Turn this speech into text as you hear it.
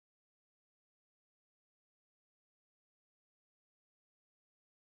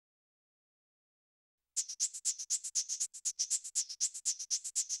Thank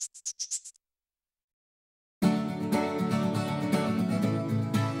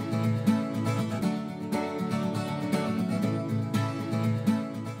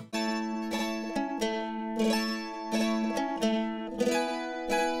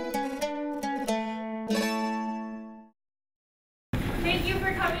you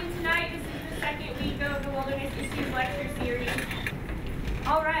for coming tonight. This is the second week of the Wilderness Issues Lecture Series.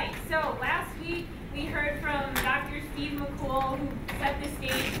 All right, so last week we heard from Dr. Steve McCool, who set the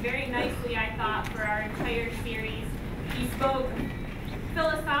stage very nicely, I thought, for our entire series. He spoke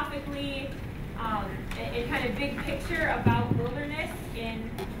philosophically and kind of big picture about wilderness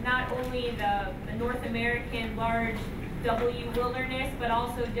in not only the North American large W wilderness, but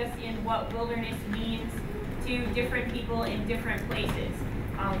also just in what wilderness means to different people in different places.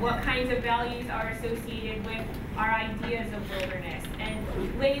 What kinds of values are associated with our ideas of wilderness,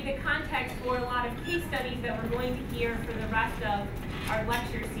 and laid the context for a lot of case studies that we're going to hear for the rest of our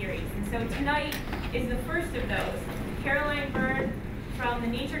lecture series. And so tonight is the first of those. Caroline Byrd from the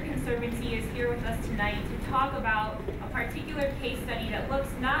Nature Conservancy is here with us tonight to talk about a particular case study that looks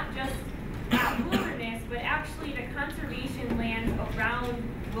not just at wilderness, but actually the conservation lands around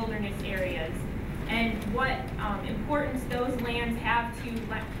wilderness areas, and what importance those lands have to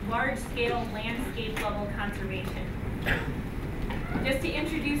large-scale landscape-level conservation. Just to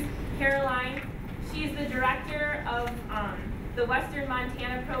introduce Caroline, she is the director of the Western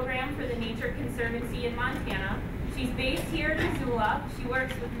Montana program for the Nature Conservancy in Montana. She's based here in Missoula. She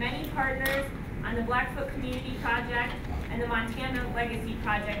works with many partners on the Blackfoot Community Project and the Montana Legacy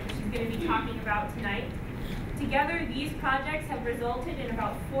Project, which she's going to be talking about tonight. Together, these projects have resulted in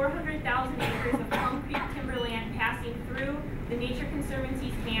about 400,000 acres of concrete timberland passing through the Nature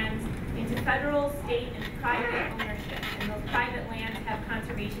Conservancy's hands into federal, state, and private ownership, and those private lands have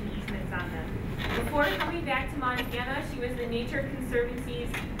conservation easements on them. Before coming back to Montana, she was the Nature Conservancy's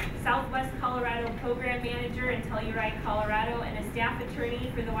Southwest Colorado Program Manager in Telluride, Colorado, and a staff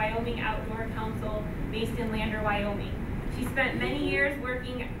attorney for the Wyoming Outdoor Council based in Lander, Wyoming. She spent many years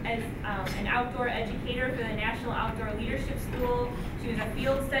working as an outdoor educator for the National Outdoor Leadership School. She was a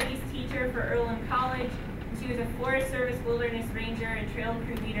field studies teacher for Earlham College. And she was a Forest Service wilderness ranger and trail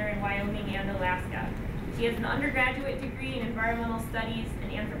crew leader in Wyoming and Alaska. She has an undergraduate degree in environmental studies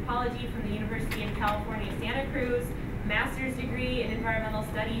and anthropology from the University of California, Santa Cruz, a master's degree in environmental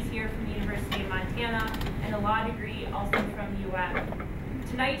studies here from the University of Montana, and a law degree also from UM.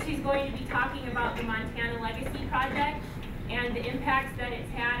 Tonight she's going to be talking about the Montana Legacy Project and the impacts that it's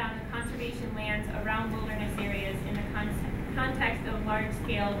had on the conservation lands around wilderness areas in the context of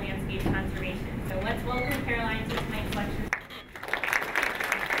large-scale landscape conservation. So let's welcome Caroline to tonight's lecture.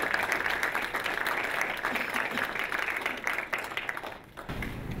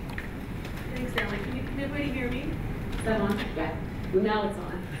 Thanks, Caroline. Can everybody hear me? Is that on? Yeah. Well, now it's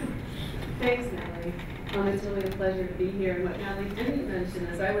on. Thanks, Natalie. It's really a pleasure to be here. And what Natalie didn't mention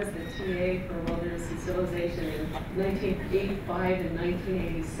is I was the TA for Wilderness and Civilization in 1985 and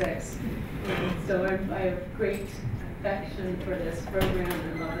 1986. So I have great affection for this program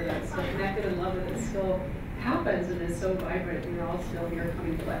and love that it's still connected and love that it still happens and is so vibrant, and you're all still here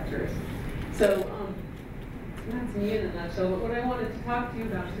coming to lectures. So that's me in a nutshell. But what I wanted to talk to you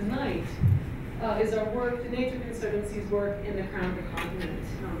about tonight is our work, the Nature Conservancy's work in the Crown of the Continent,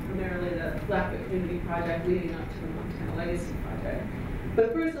 primarily the Blackfoot Community Project leading up to the Montana Legacy Project.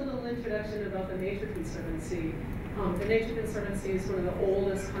 But first, a little introduction about the Nature Conservancy. The Nature Conservancy is one of the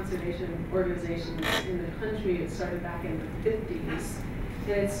oldest conservation organizations in the country. It started back in the 50s.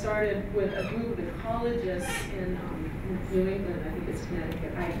 And it started with a group of ecologists in New England, I think it's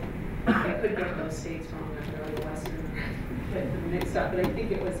Connecticut. I could get those states wrong, I'm really the Western, get them mixed up, but I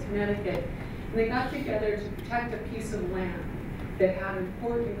think it was Connecticut. And they got together to protect a piece of land that had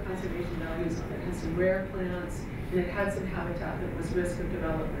important conservation values on it. It had some rare plants, and it had some habitat that was risk of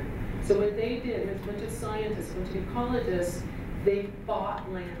development. So what they did, with a bunch of scientists, a bunch of ecologists, they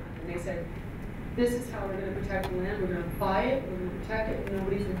bought land. And they said, this is how we're going to protect the land. We're going to buy it, we're going to protect it, and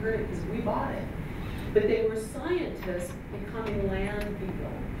nobody can hurt it because we bought it. But they were scientists becoming land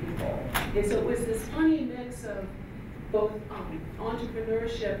people. And so it was this funny mix of both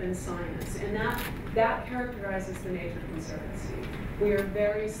entrepreneurship and science, and that characterizes the Nature Conservancy. We are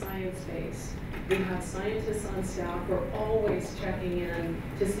very science-based. We have scientists on staff. We're always checking in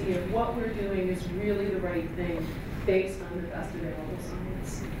to see if what we're doing is really the right thing based on the best available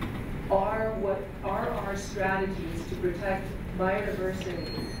science. Are our strategies to protect biodiversity,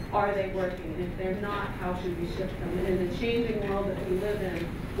 are they working? And if they're not, how should we shift them? And in the changing world that we live in,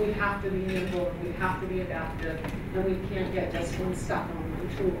 we have to be nimble, we have to be adaptive, and we can't get just one stuck on one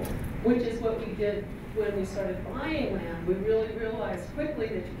tool, which is what we did when we started buying land, we really realized quickly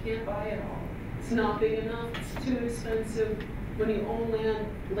that you can't buy it all. It's not big enough, it's too expensive. When you own land,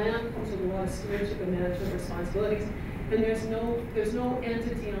 land comes with a lot of stewardship and management responsibilities, and there's no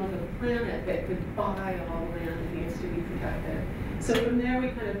entity on the planet that could buy all the land that needs to be protected. So from there, we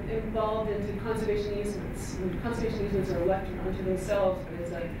kind of evolved into conservation easements. And conservation easements are elected unto themselves, but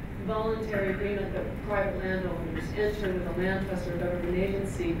it's a voluntary agreement that private landowners enter with a land trust or government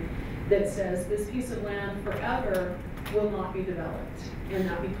agency that says this piece of land forever will not be developed, and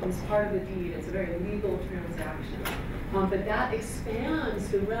that becomes part of the deed. It's a very legal transaction. But that expands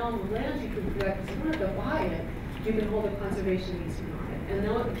the realm of land you can protect, because you don't have to buy it. You can hold a conservation easement on it.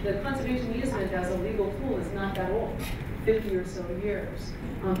 And the conservation easement as a legal tool is not that old, 50 or so years.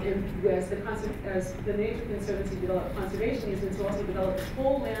 And as the Nature Conservancy developed conservation easements, we also developed this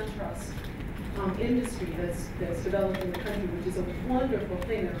whole land trust industry that's developed in the country, which is a wonderful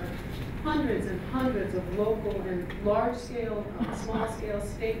thing. There are hundreds and hundreds of local and large-scale, small-scale,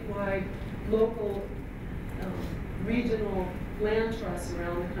 statewide, local, regional land trusts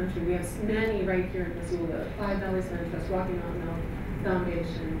around the country. We have many right here in Missoula, Five Valleys Land Trust, Rocky Mountain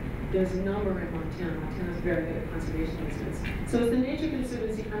Foundation. There's a number in Montana. Montana's very good at conservation easements. So as the Nature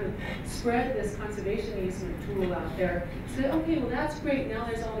Conservancy kind of spread this conservation easement tool out there, said, okay, well that's great, now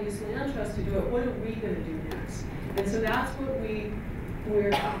there's all these land trusts to do it, what are we going to do next? And so that's what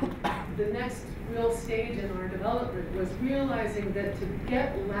we're the next real stage in our development was realizing that to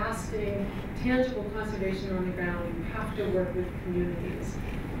get lasting, tangible conservation on the ground, you have to work with communities.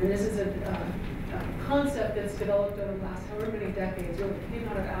 And this is a concept that's developed over the last however many decades. It came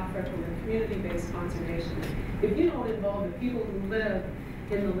out of Africa with community-based conservation. If you don't involve the people who live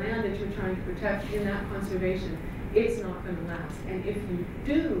in the land that you're trying to protect in that conservation, it's not going to last. And if you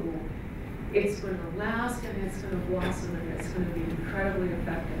do, it's going to last and it's going to blossom and it's going to be incredibly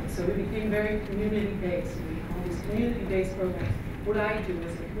effective. So we became very community-based, and we call these community-based programs. What I do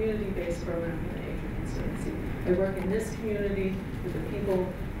is a community-based program for the Nature Conservancy. I work in this community with the people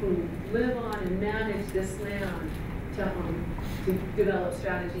who live on and manage this land to develop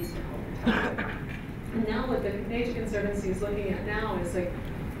strategies to help protect it. And now what the Nature Conservancy is looking at now is like,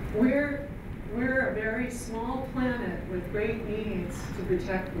 we're a very small planet with great needs to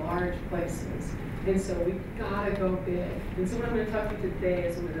protect large places. And so we've got to go big. And so what I'm going to talk to you today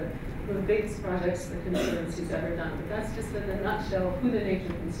is one of the biggest projects the Conservancy's ever done. But that's just in a nutshell who the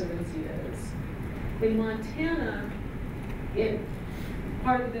Nature Conservancy is. In Montana,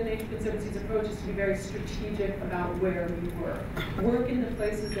 part of the Nature Conservancy's approach is to be very strategic about where we work. Work in the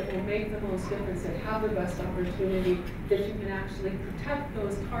places that will make the most difference, that have the best opportunity, that you can actually protect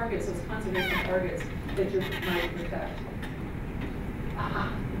those targets, those conservation targets that you're trying to protect.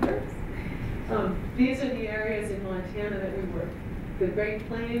 These are the areas in Montana that we work. The Great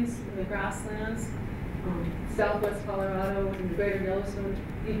Plains and the grasslands, Southwest Colorado and the Greater Yellowstone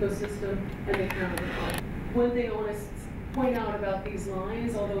ecosystem, and the Crown. One thing I want to point out about these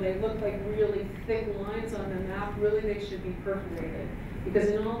lines, although they look like really thick lines on the map, really they should be perforated. Because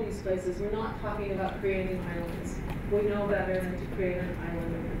in all these places, we're not talking about creating islands. We know better than to create an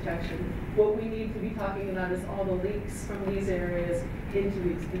island of protection. What we need to be talking about is all the leaks from these areas into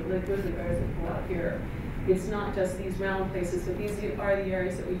these grizzly bears that pull out here. It's not just these round places, but these are the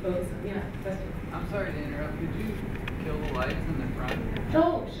areas that we focus on. Yeah, question? I'm sorry to interrupt. Could you kill the lights in the front?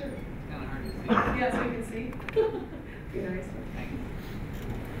 Oh, sure. It's kind of hard to see. Yeah, so you can see. Be nice. Thanks.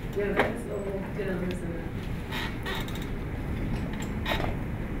 Yeah, that's a little dim, isn't it?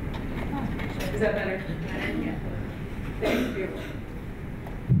 Is that better? Yeah. Thank you.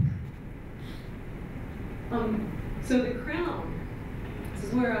 So the Crown, this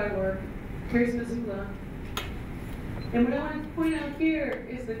is where I work. Here's Missoula. And what I want to point out here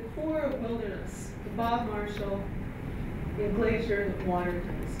is the core of wilderness, the Bob Marshall, and glacier and water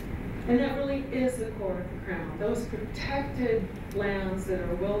tanks. And that really is the core of the Crown. Those protected lands that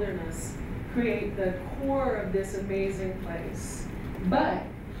are wilderness create the core of this amazing place. But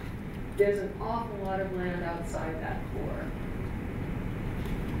there's an awful lot of land outside that core.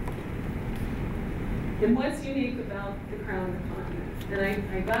 And what's unique about the Crown of the continent? And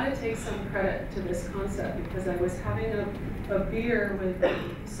I gotta take some credit to this concept because I was having a beer with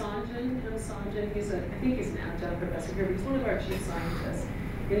Sanjan, Sanjan. I think he's an adjunct professor here, but he's one of our chief scientists.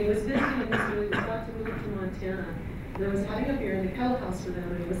 And he was visiting in Missoula, he was about to move to Montana. And I was having a beer in the kettle house for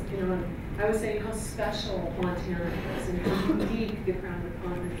them, and it was, I was saying how special Montana is and how unique the Crown of the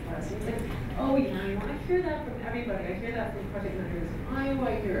continent was. And he's like, oh yeah, I hear that from everybody. I hear that from project managers in Iowa,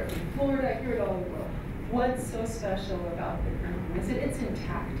 I hear it from Florida, I hear it all over the world. What's so special about the Crown? I said, it's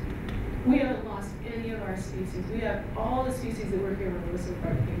intact. We haven't lost any of our species. We have all the species that were here when Lewis and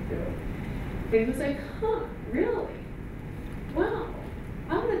Clark came through. And he was like, huh, really? Wow,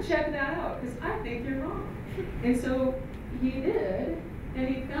 I'm gonna check that out, because I think you're wrong. And so he did, and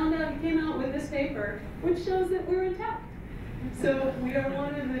he found out, he came out with this paper, which shows that we're intact. So we are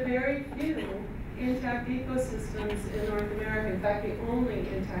one of the very few intact ecosystems in North America. In fact, the only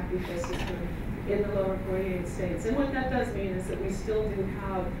intact ecosystem in the lower 48 states. And what that does mean is that we still do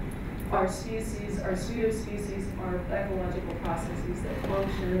have our species, our pseudo-species, our ecological processes that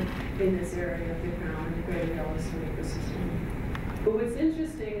function in this area of the Crown and the Greater Yellowstone ecosystem. But what's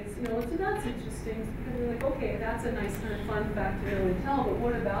interesting is, so that's interesting, because we're like, okay, that's a nice kind of fun fact to know and tell, but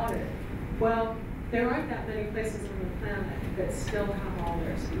what about it? Well, there aren't that many places on the planet that still have all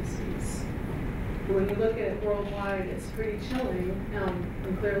their species. When you look at it worldwide, it's pretty chilling,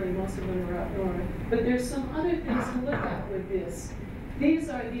 and clearly most of them are up north. But there's some other things to look at with this. These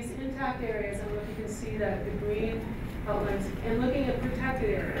are these intact areas. I don't know if you can see that, the green outlines, and looking at protected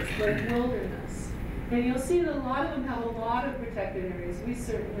areas like wilderness. And you'll see that a lot of them have a lot of protected areas. We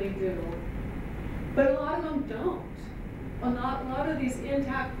certainly do. But a lot of them don't. A lot of these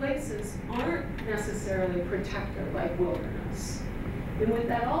intact places aren't necessarily protected like wilderness. And what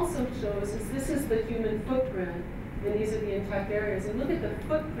that also shows is this is the human footprint, and these are the intact areas. And look at the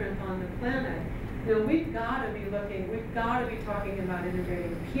footprint on the planet. We've got to be talking about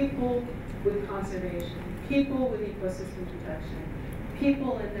integrating people with conservation, people with ecosystem protection,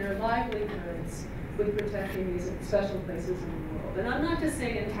 people and their livelihoods with protecting these special places in the world. And I'm not just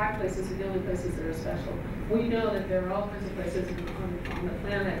saying intact places are the only places that are special. We know that there are all kinds of places on the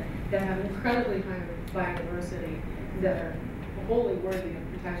planet that have incredibly high biodiversity that are wholly worthy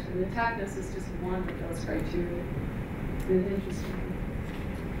of protection. And intactness is just one of those criteria. It's interesting.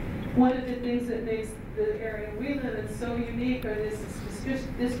 One of the things that makes the area we live in so unique are this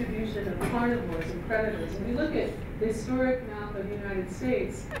distribution of carnivores and predators. And we look at the historic map of the United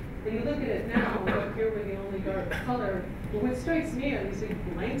States, and you look at it now, and here we're the only dark color. But what strikes me are these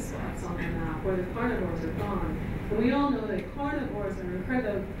big blank spots on the map where the carnivores are gone. And we all know that carnivores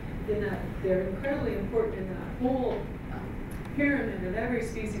are they're incredibly important in that whole pyramid of every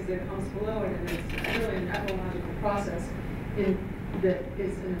species that comes below it, and it's really an ecological process that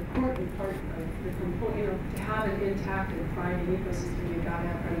is an important part of the component. To have an intact and thriving ecosystem, you've got to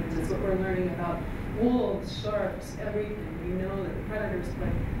have predators. That's what we're learning about wolves, sharks, everything. We know that predators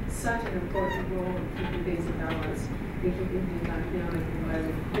play such an important role in keeping things in balance and keeping the dynamic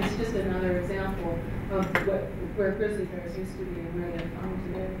environment. It's just another example of where grizzly bears used to be and where they're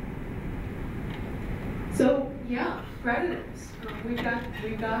found today. So yeah, predators. We've got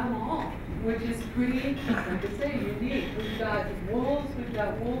them all, which is pretty, like I say, unique. We've got wolves, we've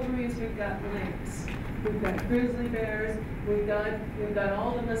got wolverines, we've got lynx, we've got grizzly bears, we've got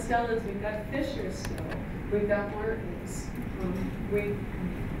all the mustelid, we've got fishers still, we've got martins.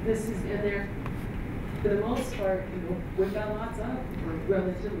 This is in there for the most part. We've got lots of them,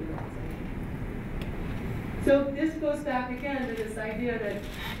 relatively lots of them. So this goes back again to this idea that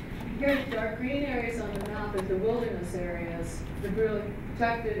here, the dark green areas on the map are the wilderness areas, the really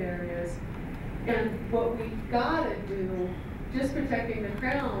protected areas. And what we've got to do, just protecting the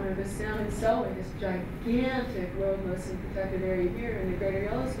crown or the salmon selva, this gigantic roadless and protected area here in the Greater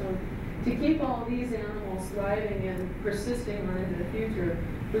Yellowstone, to keep all these animals thriving and persisting on into the future,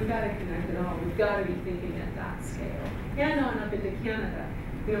 we've got to connect it all. We've got to be thinking at that scale. And on up into Canada.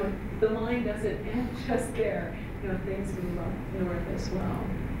 The line doesn't end just there. Things move up north as well.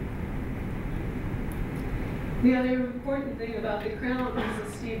 The other important thing about the crown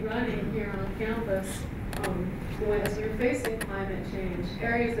is the steep running here on campus. When you're facing climate change,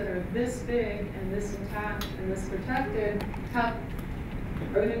 areas that are this big and this intact and this protected are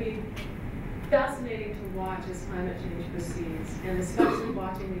going to be fascinating to watch as climate change proceeds, and especially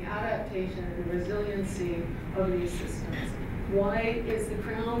watching the adaptation and the resiliency of these systems. Why is the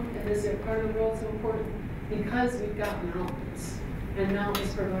crown and this part of the world so important? Because we've got mountains. And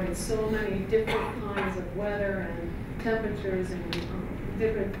mountains provide so many different kinds of weather and temperatures and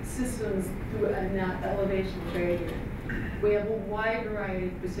different systems through that elevation gradient. We have a wide variety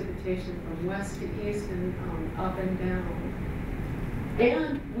of precipitation from west to east and up and down.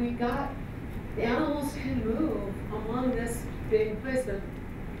 And we've got, the animals can move along this big place. The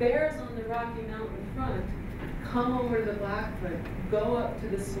bears on the Rocky Mountain front come over to the Blackfoot, go up to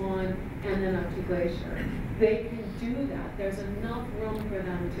the Swan, and then up to Glacier. They can do that. There's enough room for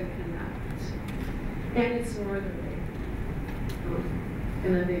them to connect. And it's northerly.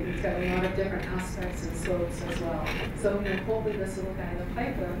 And then it's got a lot of different aspects and slopes as well. So hopefully this little guy, the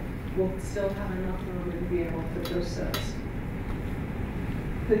pica, will still have enough room to be able to persist.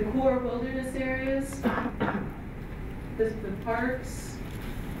 The core wilderness areas, the parks,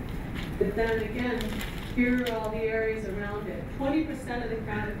 But then again, here are all the areas around it. 20% of the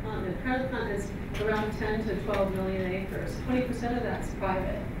Crown Continent. Crown Continent is around 10 to 12 million acres. 20% of that's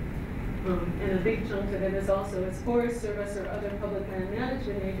private. And a big chunk of it is also its Forest Service or other public land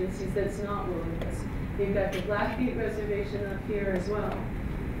management agencies that's not wilderness. You've got the Blackfeet Reservation up here as well.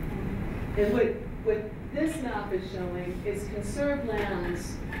 And what this map is showing is conserved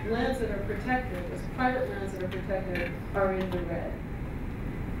lands, lands that are protected, those private lands that are protected are in the red,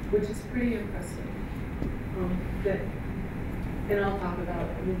 which is pretty impressive. And I'll talk about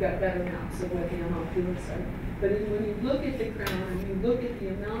it. We've got better maps of what the MLP looks like. But when you look at the Crown and you look at the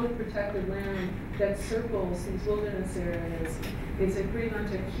amount of protected land that circles these wilderness areas, it's pretty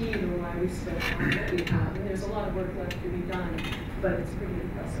much a key to why we still have what we have. And there's a lot of work left to be done, but it's pretty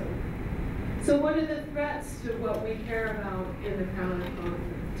impressive. So what are the threats to what we care about in the Crown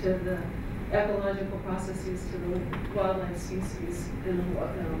Continent, to the ecological processes, to the wildlife species, and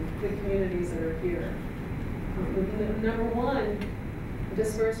the communities that are here? Number one,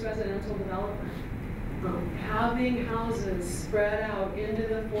 dispersed residential development. Having houses spread out into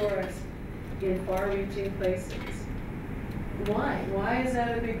the forest in far-reaching places. Why? Why is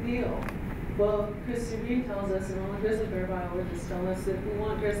that a big deal? Well, Chris Serene tells us, and all the grizzly bear biologists tell us, that if we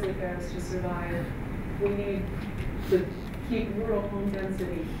want grizzly bears to survive, we need to keep rural home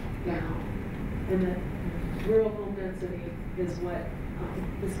density down. And that rural home density is what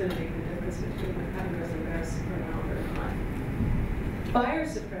is going to make the difference between having grizzly bears around or not. Fire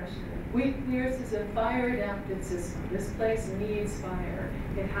suppression. This is a fire-adapted system. This place needs fire.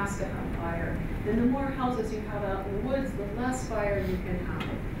 It has to have fire. And the more houses you have out in the woods, the less fire you can have.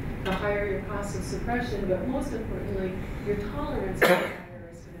 The higher your cost of suppression, but most importantly, your tolerance for fire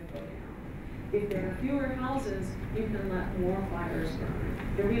is going to go down. If there are fewer houses, you can let more fires burn.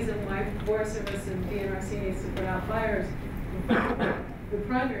 The reason why Forest Service and DNRC needs to put out fires, the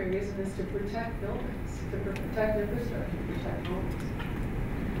primary reason is to protect buildings, to protect infrastructure, to protect homes.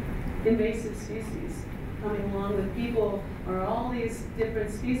 Invasive species coming along with people, or all these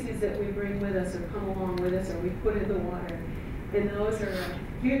different species that we bring with us or come along with us or we put in the water. And those are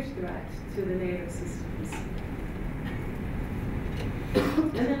a huge threat to the native systems.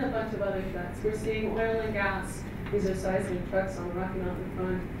 And then a bunch of other threats. We're seeing oil and gas. These are seismic trucks on the Rocky Mountain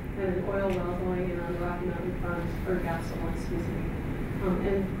front and an oil well going in on the Rocky Mountain front, or gas well, excuse me.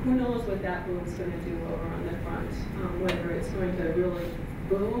 And who knows what that boom's going to do over on the front, whether it's going to really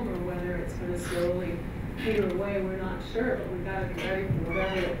boom or whether it's going to slowly peter away, we're not sure, but we've got to be ready for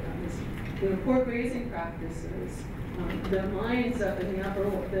whatever it comes. Poor grazing practices. The mines up in the upper,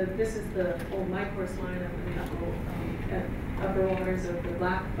 this is the old Mike Horse mine up in the upper waters of the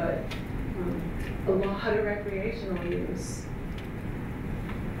Blackfoot. A lot of recreational use.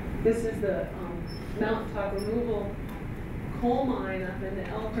 This is the mountaintop removal coal mine up in the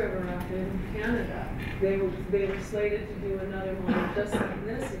Elk River up in Canada. They were slated to do another mine just like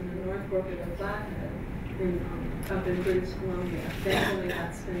this in the North Fork of the Flathead up in British Columbia. Thankfully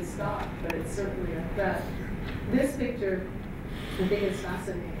that's been stopped, but it's certainly a threat. This picture, I think, is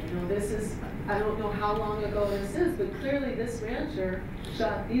fascinating. This is, I don't know how long ago this is, but clearly this rancher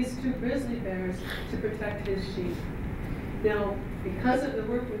shot these two grizzly bears to protect his sheep. Now, because of the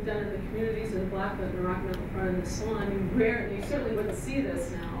work we've done in the communities in the Blackfoot and the Rocky Mountain front and the Swan, you certainly wouldn't see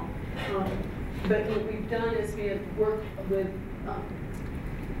this now. But what we've done is we have worked with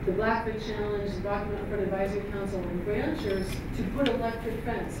the Blackfoot Challenge, the Rocky Mountain Front Advisory Council, and ranchers to put electric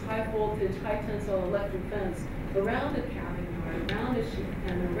fence, high voltage, high tensile electric fence around a calving yard, around a sheep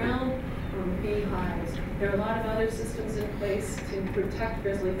pen, around beehives. There are a lot of other systems in place to protect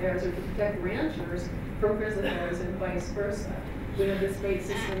grizzly bears or to protect ranchers from grizzly bears and vice versa. We have this great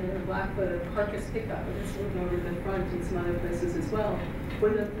system in the Blackfoot of carcass pickup, and it's moved over to the front and some other places as well.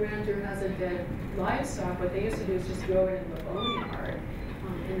 When the rancher has a dead livestock, what they used to do is just throw it in the boneyard.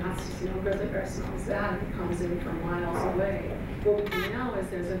 And that's just, grizzly bear smells that and it comes in from miles away. What we do now is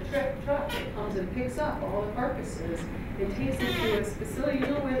there's a truck that comes and picks up all the carcasses and takes them to a facility. You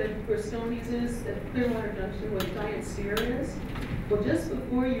know where Stoney's is at Clearwater Junction, where the giant steer is? Well, just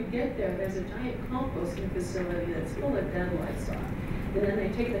before you get there, there's a giant composting facility that's full of dead livestock. And then they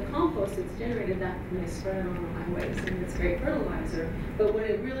take the compost that's generated that and they spread it on the highways, and it's great fertilizer. But what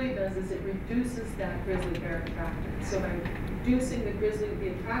it really does is it reduces that grizzly bear attractance. So by reducing the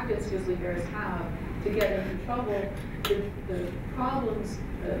attractants grizzly bears have to get into trouble, the problems,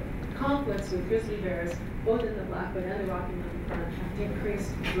 the conflicts with grizzly bears, both in the Blackfoot and the Rocky Mountain front, have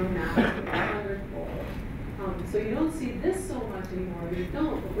decreased dramatically, 100-fold. So you don't see this so much anymore, you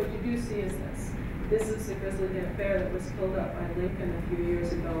don't, but what you do see is this. This is the grizzly bear that was pulled up by Lincoln a few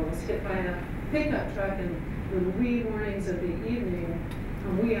years ago. It was hit by a pickup truck in the wee mornings of the evening,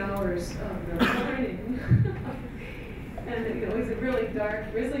 wee hours of the morning. And you know, he's a really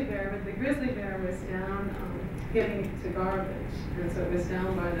dark grizzly bear, but the grizzly bear was down getting to garbage, and so it was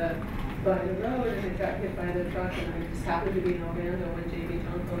down by the road, and it got hit by the truck, and I just happened to be in Orlando when J.B.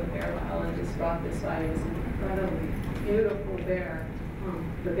 Junko, the bear biologist, brought this by. It was an incredibly beautiful bear,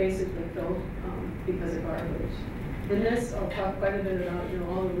 but basically killed because of garbage. And this, I'll talk quite a bit about, you know,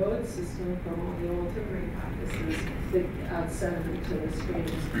 all the road system from all the old timbering practices that add sediment to the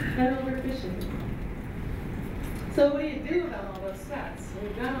streams, and overfishing. So what do you do about all those threats? When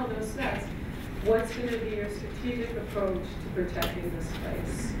you've done all those threats, what's going to be your strategic approach to protecting this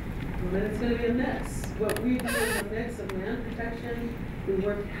place? And it's going to be a mix. What we do is a mix of land protection. We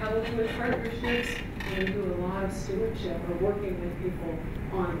work heavily with partnerships, and we do a lot of stewardship, or working with people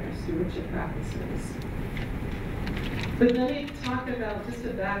on their stewardship practices. But let me talk about, just to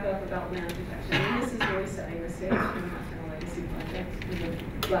back up about land protection, and this is really setting the stage for the National Legacy Project and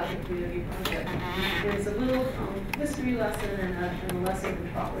the Black Community Project. And it's a little history lesson and a lesson in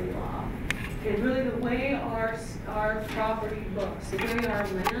property law. And really the way our property looks, the way our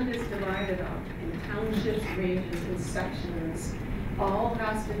land is divided up in townships, ranges, and sections, all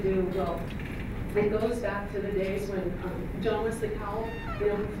has to do, well, it goes back to the days when John Wesley Powell, you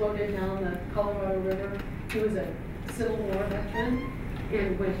know, who floated down the Colorado River. He was a Civil War veteran,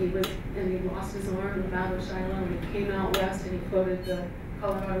 and when he was, and he lost his arm in the Battle of Shiloh, and he came out west and he floated the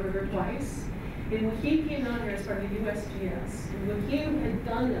Colorado River twice. And when he came out here as part of the USGS, and when he had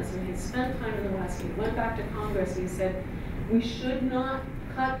done this and he had spent time in the West, he went back to Congress and he said, we should not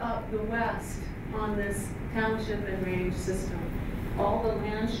cut up the West on this township and range system. All the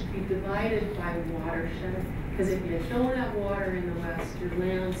land should be divided by watershed, because if you don't have water in the West, your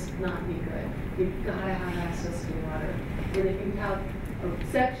land's not any good. You've got to have access to water. And if you have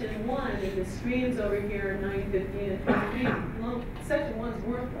Section 1 and the streams over here, 9, 15, and 23, well, Section 1's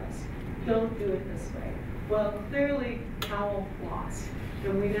worthless. Don't do it this way. Well, clearly, Powell lost.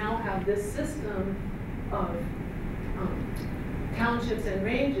 And we now have this system of townships and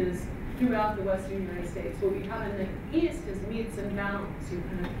ranges throughout the western United States. What we have in the east is meets and bounds.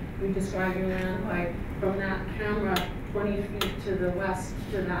 You describe your land by, from that camera, 20 feet to the west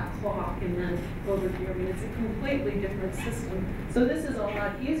to that clock, and then over here. I mean, it's a completely different system. So this is a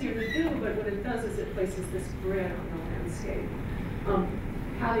lot easier to do, but what it does is it places this grid on the landscape.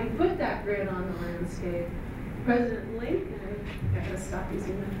 Having put that grid on the landscape, President Lincoln, I gotta stop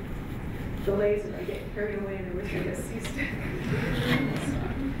using the laser, I get carried away and I wish I could see stick.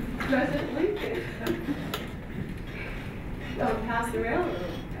 President Lincoln passed the railroad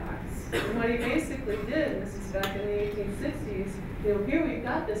tax. And what he basically did, and this is back in the 1860s, you know, here we've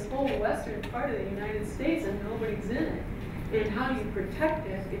got this whole western part of the United States and nobody's in it. And how do you protect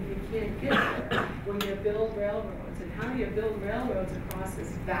it if you can't get there? When you build railroads. And how do you build railroads across this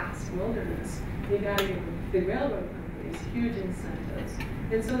vast wilderness? You got to give the railroad companies huge incentives.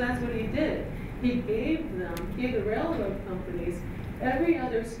 And so that's what he did. He gave the railroad companies every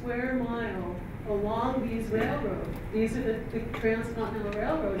other square mile along these railroads. These are the transcontinental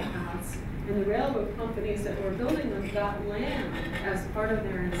railroad paths. And the railroad companies that were building them got land as part of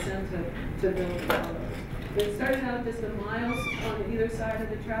their incentive to build railroads. It started out just a mile on either side of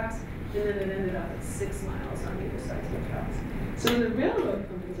the tracks, and then it ended up at 6 miles on either side of the tracks. So the railroad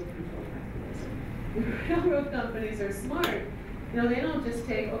companies are control mechanism. The railroad companies are smart. You know, they don't just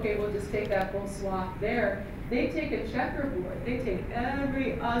take, okay, we'll just take that whole swath there. They take a checkerboard. They take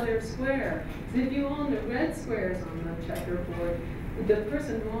every other square. So if you own the red squares on the checkerboard, the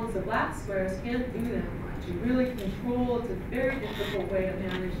person who owns the black squares can't do that much. You really control, it's a very difficult way to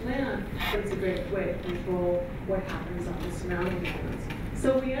manage land, but it's a great way to control what happens on the surrounding lands.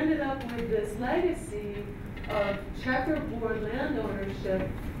 So we ended up with this legacy of checkerboard land ownership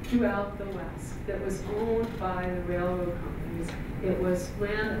throughout the West that was owned by the railroad companies. It was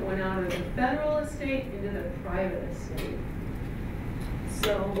land that went out of the federal estate into the private estate.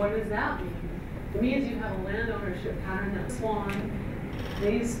 So what does that mean? It means you have a land ownership pattern that's long.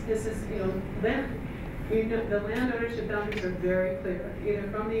 This is, you know, the land ownership boundaries are very clear. Either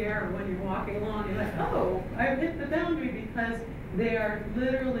from the air or when you're walking along, you're like, oh, I've hit the boundary, because they are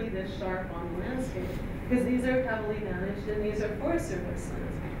literally this sharp on the landscape. Because these are heavily managed and these are Forest Service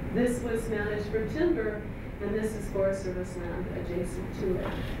lands. This was managed for timber, and this is Forest Service land adjacent to it.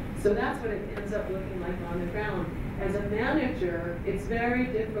 So that's what it ends up looking like on the ground. As a manager, it's very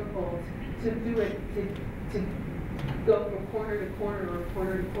difficult to do it, to go from corner to corner or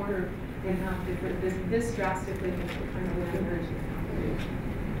corner to corner and have different, this drastically different kind of land management happening.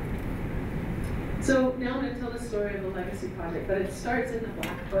 So now I'm going to tell the story of the Legacy Project, but it starts in the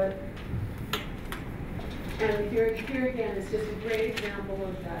Blackfoot. And here again is just a great example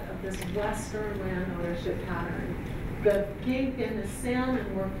of that, of this Western land ownership pattern. The pink and the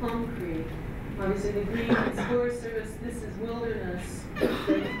salmon were Plum Creek. Obviously the green is Forest Service, this is wilderness.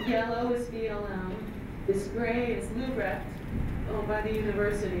 The yellow is BLM. This gray is Lubrecht, owned by the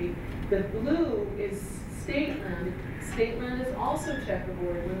university. The blue is state land. State land is also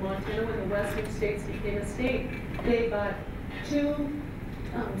checkerboard. When Montana, when the western states became a state, they got two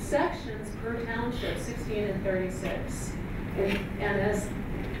sections per township, 16 and 36. And as,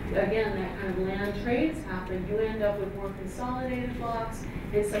 again, that kind of land trades happen, you end up with more consolidated blocks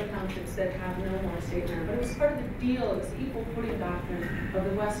and some townships that have no more state land. But it was part of the deal, it was the equal footing doctrine of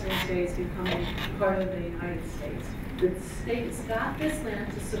the western states becoming part of the United States. The states got this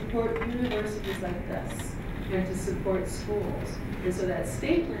land to support universities like this and to support schools. And so that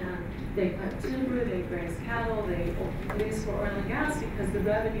state land, they cut timber, they graze cattle, they produce for oil and gas because the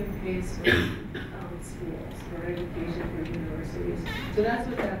revenue pays for schools, for education, for universities. So that's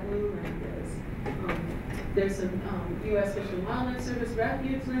what that blue land is. There's some U.S. Fish and Wildlife Service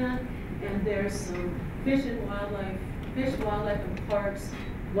refuge land, and there's some fish, wildlife, and parks,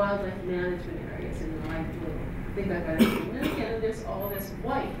 wildlife management areas in the light blue. I think I got it. And then again, there's all this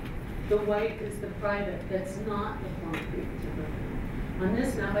white. The white is the private, that's not the Plum Creek timber land. On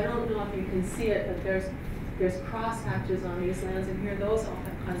this map, I don't know if you can see it, but there's cross hatches on these lands, and here those all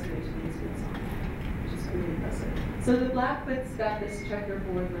have conservation easements on them, which is pretty impressive. So the Blackfoot's got this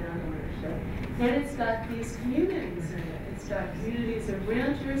checkerboard land ownership, and it's got these communities in it. It's got communities of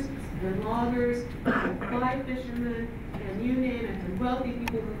ranchers and loggers, and fly fishermen, and you name it, and wealthy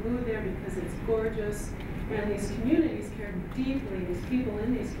people who move there because it's gorgeous. And these communities care deeply, these people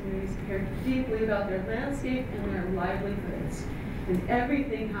in these communities care deeply about their landscape and their livelihoods. And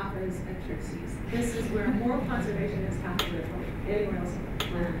everything happens at Trixie's. This is where more conservation has happened than anywhere else on the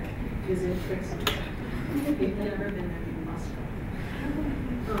planet, is in Trixie's. If you've never been there, you must go.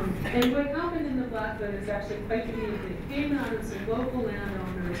 And what happened in the Blackfoot is actually quite unique. It came out of some local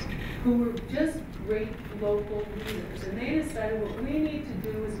landowners who were just great local leaders. And they decided what we need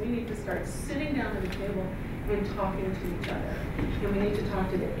to do is we need to start sitting down at the table and talking to each other. And we need to talk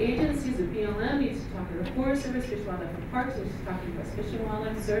to the agencies. The BLM needs to talk to the Forest Service, Fish, Wildlife, and Parks. We need to talk to the U.S. Fish and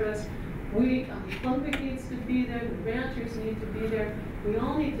Wildlife Service. Plum Creek needs to be there. The ranchers need to be there. We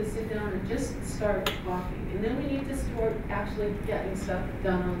all need to sit down and just start talking. And then we need to start actually getting stuff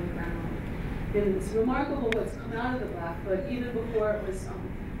done on the ground. And it's remarkable what's come out of the Blackfoot, even before it was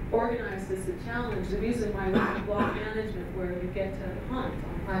organized as a challenge. The reason why we have block management, where you get to hunt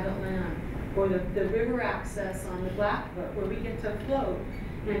on private land, or the river access on the Blackfoot, where we get to float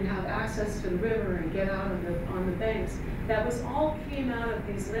and have access to the river and get out on the banks. That was all came out of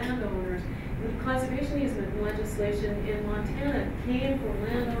these landowners. The conservation easement legislation in Montana came from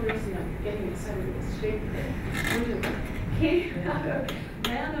landowners, getting excited with this shape there. Came out of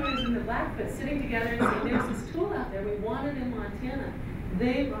landowners in the Blackfoot sitting together and saying, there's this tool out there, we want it in Montana.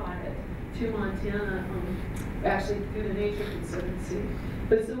 They brought it to Montana, actually through the Nature Conservancy.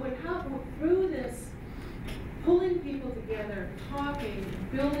 But so what happened through this, pulling people together, talking,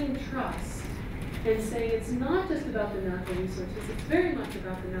 building trust, and saying it's not just about the natural resources, it's very much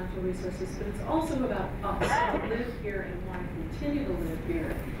about the natural resources, but it's also about us who live here and want to continue to live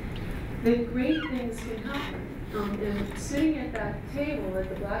here. Then great things can happen. And sitting at that table at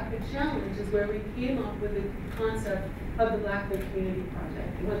the Blackfoot Challenge is where we came up with the concept of the Blackfoot Community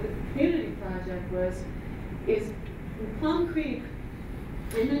Project. And what the Community Project was, is in Plum Creek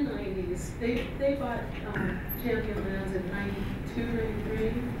in the 90s, they bought Champion Lands in 92,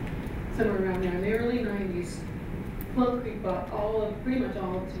 93, somewhere around there. In the early 90s, Plum Creek bought pretty much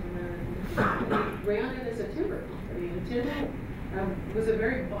all of timber land. They ran it as a timber company. And timber was a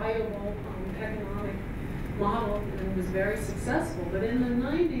very viable economic model and was very successful. But in the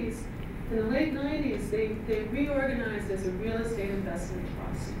 90s, in the late 90s, they reorganized as a real estate investment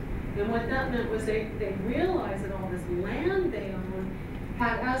trust. And what that meant was they realized that all this land they owned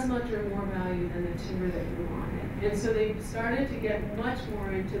had as much or more value than the timber that grew on it. And so they started to get much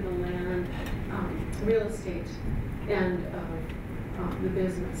more into the land, real estate, and the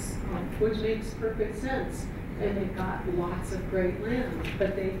business, which makes perfect sense. And they got lots of great land.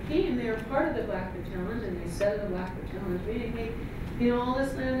 But they were part of the Blackfoot Challenge, and they said at the Blackfoot Challenge meeting, hey, all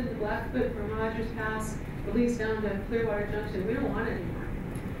this land in the Blackfoot from Rogers Pass, at least down to Clearwater Junction, we don't want it anymore.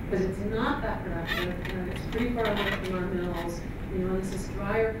 Because it's not that productive, and it's pretty far away from our mills. This is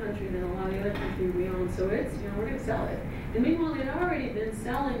drier country than a lot of the other country we own, so it's, we're going to sell it. And meanwhile, they'd already been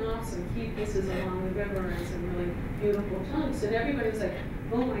selling off some key pieces along the river and some really beautiful chunks, and everybody was like,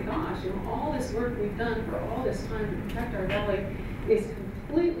 oh my gosh, all this work we've done for all this time to protect our valley is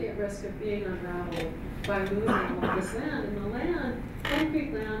completely at risk risk of being unraveled by losing all this land. And the land, Plum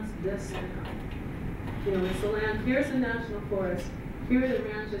Creek land's this land. You know, it's the land, here's the national forest, here are the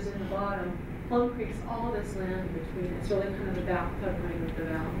ranches in the bottom, Plum Creek's all this land in between. It's really kind of the back covering of the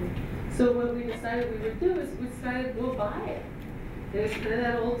valley. So what we decided we would do is we decided we'll buy it. There's kind of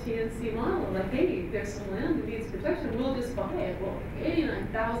that old TNC model, like, hey, there's some land that needs protection, we'll just buy it. Well,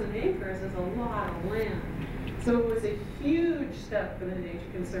 89,000 acres is a lot of land. So it was a huge step for the Nature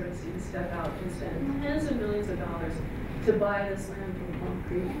Conservancy to step out and spend tens of millions of dollars to buy this land from Plum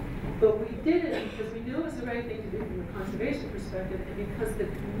Creek. But we did it because we knew it was the right thing to do from a conservation perspective, and because the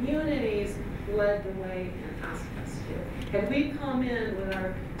communities led the way and asked us to. Had we come in with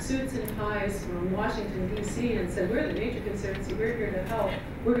our suits and ties from Washington, D.C. and said, we're the Nature Conservancy, we're here to help,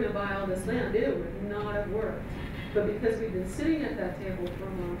 we're going to buy all this land, it would not have worked. But because we've been sitting at that table for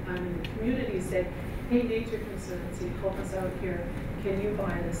a long time and the community said, hey, Nature Conservancy, help us out here, can you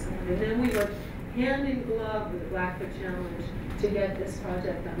buy this land? And then we worked hand in glove with the Blackfoot Challenge to get this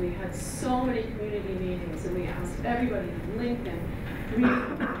project done. We had so many community meetings, and we asked everybody in Lincoln,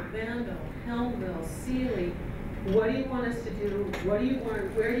 Greenville, Vanville, Helmville, Sealy, what do you want us to do? What do you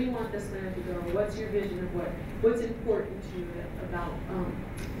want? Where do you want this land to go? What's your vision of what's important to you about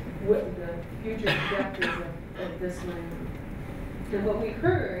what the future trajectories of this land? And what we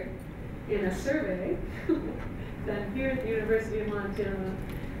heard in a survey done here at the University of Montana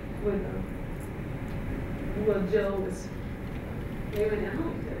with Jill was, maybe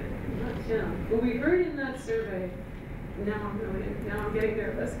Alan did it, not Jim. What we heard in that survey, now I'm getting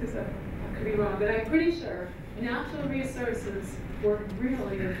nervous because I could be wrong, but I'm pretty sure natural resources were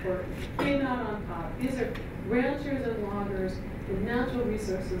really important, came out on top. These are ranchers and loggers, and natural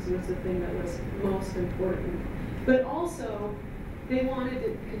resources was the thing that was most important. But also, they wanted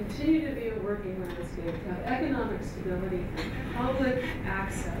to continue to be a working landscape, to have economic stability and public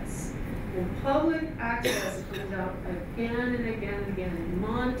access. And public access comes out again and again and again. In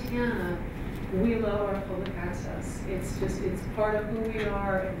Montana, we love our public access. It's part of who we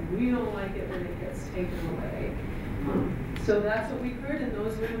are, and we don't like it when it gets taken away. So that's what we heard, and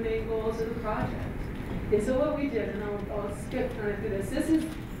those were the main goals of the project. And so what we did, and I'll skip kind of through this.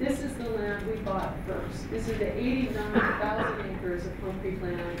 This is the land we bought first. This is the 89,000 acres of Plum Creek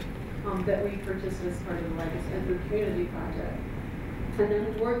land that we purchased as part of the Legacy and the community project. And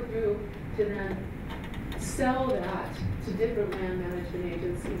then we worked through to then sell that to different land management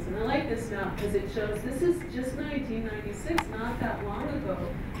agencies. And I like this map because it shows this is just 1996, not that long ago.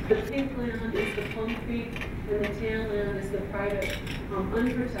 The pink land is the Plum Creek, and the tan land is the private,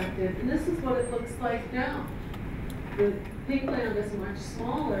 unprotected. And this is what it looks like now. The pink land is much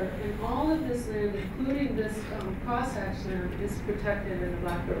smaller, and all of this land, including this crosshatch land, is protected in the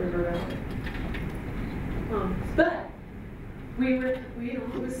Blackfoot River Valley. But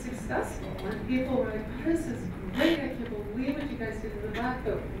it was successful, and people were like, oh, this is great, I can't believe what you guys did in the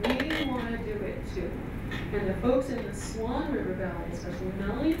Blackfoot. We want to do it too. And the folks in the Swan River Valley, especially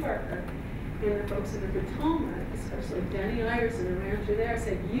Melanie Parker, and the folks in the Potomac, especially Denny Iverson, a rancher there,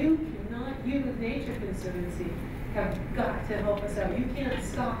 said, you with Nature Conservancy, have got to help us out. You can't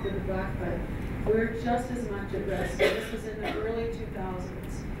stop with the Blackfoot. We're just as much at risk. This was in the early 2000s.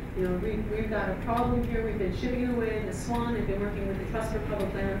 You know, we've got a problem here. We've been chipping away in the Swan and been working with the Trust for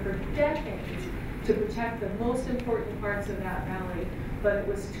Public Land for decades to protect the most important parts of that valley. But it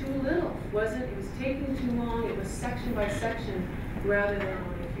was too little, wasn't it? It was taking too long. It was section by section rather than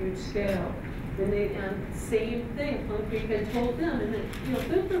on a huge scale. And same thing, Plum Creek had told them, and then, you know,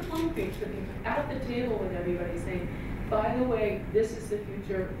 good for Plum Creek to be at the table with everybody saying, by the way, this is the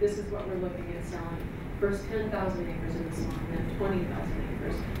future, this is what we're looking at selling. First 10,000 acres in the Swan, then 20,000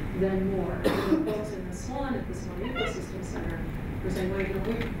 acres, then more. And the folks in the Swan at the Swan Ecosystem Center were saying, wait, no,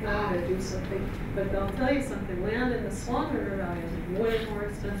 we've got to do something. But they'll tell you something, land in the Swan River Valley is way more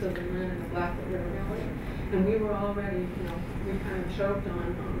expensive than land in the Blackfoot River Valley. And we were already, you know, we kind of choked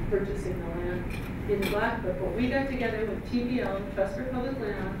on purchasing the land in the Blackfoot. But we got together with TPL, Trust for Public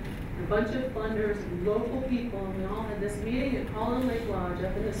Land, a bunch of funders, local people, and we all had this meeting at Holland Lake Lodge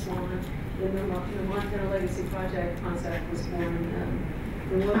up in the Swan, and the Montana Legacy Project concept was born then.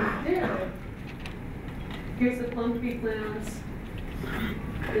 And what we did, here's the Plum Creek lands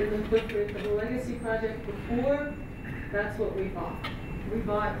in the footprint of the Legacy Project before, that's what we bought. We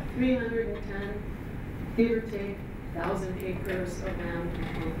bought 310, give or take, 1,000 acres of land from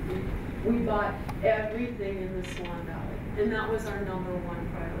Plum Creek. We bought everything in the Swan Valley, and that was our #1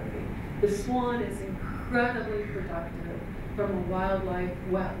 priority. The Swan is incredibly productive from a wildlife,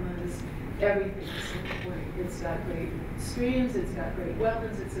 wetlands, everything standpoint. It's got great streams, it's got great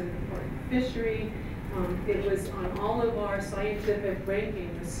wetlands, it's an important fishery. It was on all of our scientific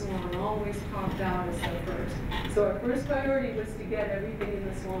ranking, the swan always popped out as the first. So our first priority was to get everything in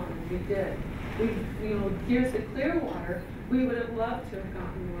the swan, and we did. Here's the clear water. We would have loved to have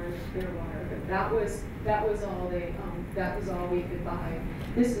gotten more in the clear water, but that was all we could buy.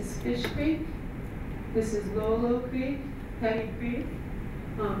 This is Fish Creek. This is Lolo Creek, Petty Creek.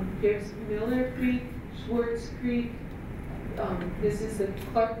 Here's Miller Creek, Schwartz Creek. This is the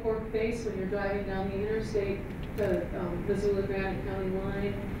Clark Fork Base when you're driving down the interstate, the Missoula-Granite County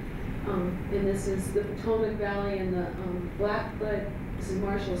line. And this is the Potomac Valley and the Blackfoot. This is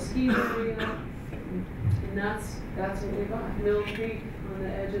Marshall Ski Area. And that's what we bought. Mill Creek on the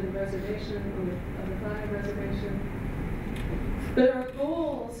edge of the reservation, on the Fire Reservation. But our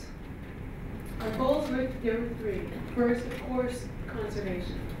goals were, there were three. First, of course,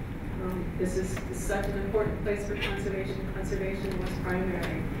 conservation. This is such an important place for conservation. Conservation was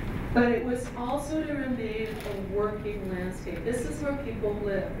primary. But it was also to remain a working landscape. This is where people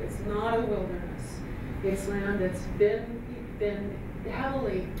live. It's not a wilderness. It's land that's been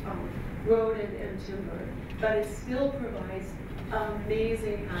heavily roaded and timbered, but it still provides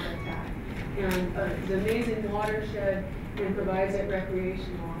amazing habitat and the amazing watershed and provides it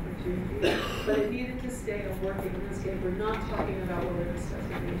recreational opportunities. But it needed to stay a working landscape. We're not talking about wilderness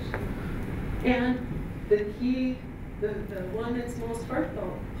designation. And the key, the one that's most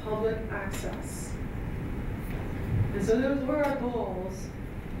hurtful, public access. And so those were our goals.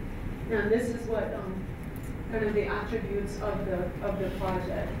 And this is what kind of the attributes of the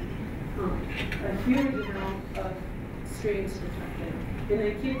project. A huge amount of streams protected. And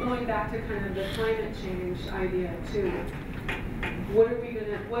they keep going back to kind of the climate change idea too.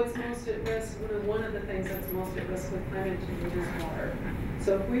 What's most at risk? One of the things that's most at risk with climate change is water.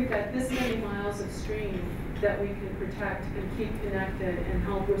 So if we've got this many miles of stream that we can protect and keep connected and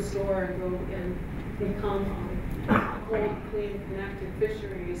help restore and grow and become cold, clean, connected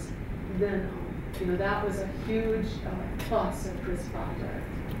fisheries, then that was a huge plus of this project.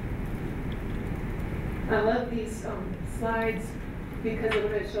 I love these slides because of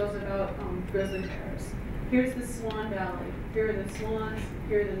what it shows about grizzly bears. Here's the Swan Valley. Here are the swans.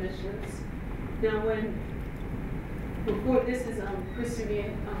 Here are the missions. Now, before this is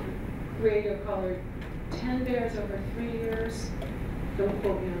Christine radio colored 10 bears over 3 years. Don't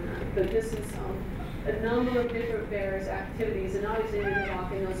quote me on that. But this is a number of different bears activities, and obviously we didn't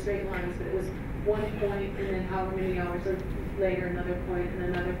walk in those straight lines, but it was one point, and then however many hours later, another point, and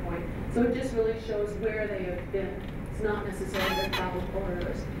another point. So it just really shows where they have been. It's not necessarily their travel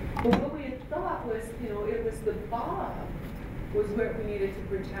corridors. But what we had thought was, it was the bob was where we needed to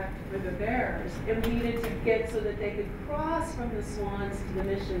protect for the bears, and we needed to get so that they could cross from the swans to the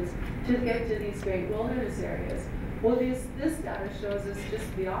missions to get to these great wilderness areas. Well, this data shows us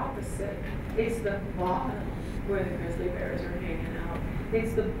just the opposite. It's the bottom where the grizzly bears are hanging out.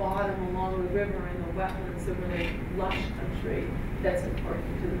 It's the bottom along the river and the wetlands, the really lush country that's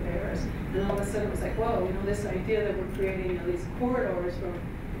important to the bears. And all of a sudden it was like, whoa, this idea that we're creating these corridors from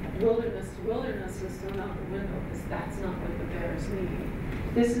wilderness to wilderness was thrown out the window because that's not what the bears need.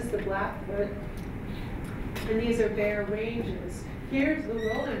 This is the Blackfoot, and these are bear ranges. Here's the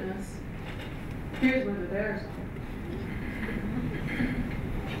wilderness. Here's where the bears are.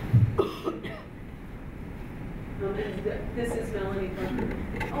 This is Melanie Parker.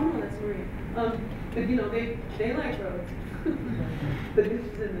 Oh no, that's Marie. But they like roads. But this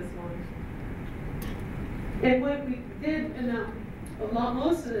is in this one. And what we did,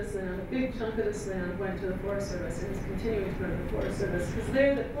 most of this land, a big chunk of this land went to the Forest Service and is continuing to go to the Forest Service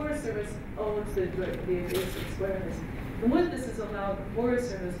because the Forest Service owns the adjacent squares. And what this has allowed the Forest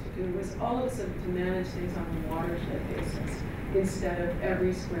Service to do was all of a sudden to manage things on a watershed basis instead of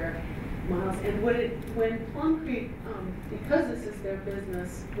every square miles. And when Plum Creek, because this is their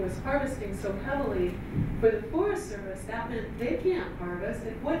business, was harvesting so heavily for the Forest Service, that meant they can't harvest.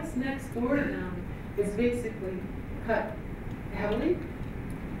 And what's next door to them is basically cut heavily.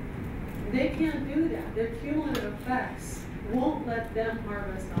 They can't do that. Their cumulative effects won't let them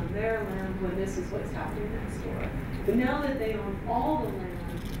harvest on their land when this is what's happening next door. But now that they own all the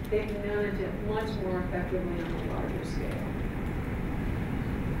land, they can manage it much more effectively on a larger scale.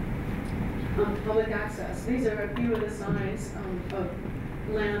 Public access. These are a few of the signs of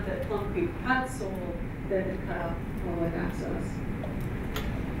land that Plum Creek had sold that had cut off public access.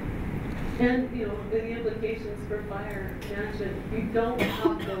 And the implications for fire management. If you don't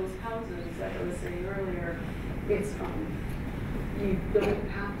have those houses, like I was saying earlier, it's you don't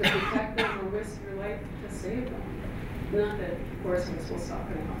have to protect them or risk your life to save them. Not that Forest Service will stop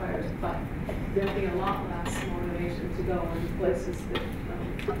putting out fires, but there'll be a lot less motivation to go in places that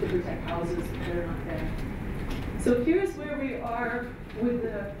to protect houses that are not there. So here's where we are with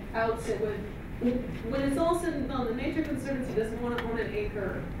the outset. When it's all said and done, the Nature Conservancy doesn't want to own an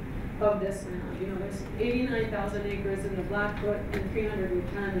acre of this land. You know, there's 89,000 acres in the Blackfoot and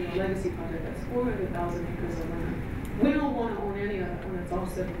 310 in the Legacy Project. That's 400,000 acres of land. We don't want to own any of it when it's all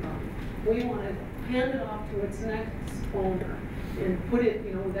said and done. We want to hand it off to its next owner and put it,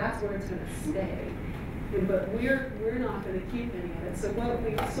 you know, that's where it's going to stay. But we're not going to keep any of it. So what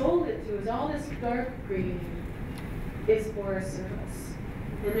we sold it to is all this dark green is Forest Service.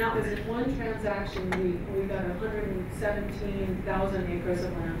 And that was in one transaction, we got 117,000 acres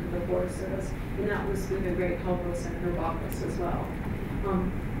of land to the Forest Service, and that was through the Great Helpos and Herbacus as well.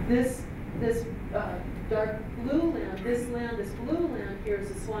 This dark blue land, this blue land here is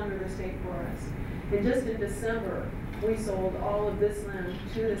the Swan River State Forest. And just in December, we sold all of this land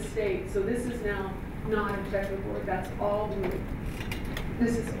to the state. So this is now not a checkerboard, that's all blue.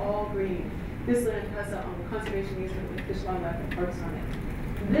 This is all green. This land has a conservation easement with Fish, Wildlife, and Parks on it.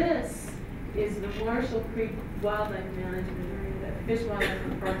 This is the Marshall Creek Wildlife Management Area that Fish, Wildlife,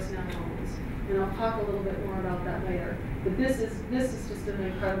 and Parks now owns. And I'll talk a little bit more about that later. But this is just an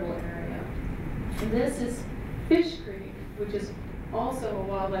incredible area. And this is Fish Creek, which is also a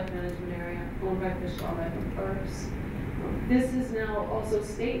wildlife management area owned by Fish, Wildlife, and Parks. This is now also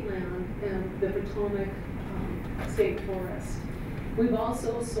state land in the Potomac State Forest. We've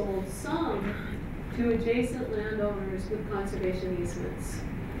also sold some to adjacent landowners with conservation easements.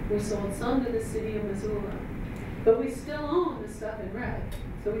 We sold some to the city of Missoula, but we still own the stuff in red,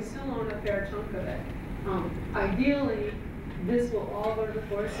 so we still own a fair chunk of it. Ideally, this will all go to the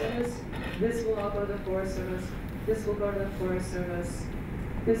Forest Service, this will all go to the Forest Service, this will go to the Forest Service,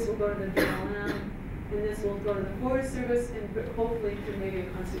 this will go to the BLM, and this will go to the Forest Service, and hopefully to maybe a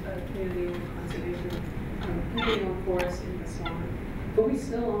community-owned conservation, community-owned forest in the Swan. But we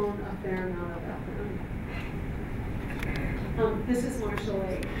still own a fair amount of that land. This is Marshall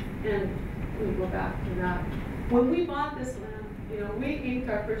Lake, and we go back to that. When we bought this land, you know, we inked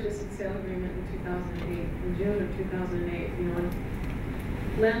our purchase and sale agreement in 2008, in June of 2008. You know,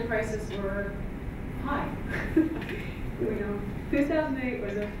 land prices were high. You know, 2008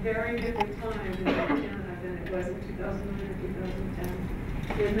 was a very different time in Canada than it was in 2009 or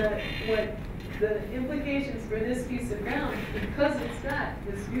 2010. And the implications for this piece of ground, because it's got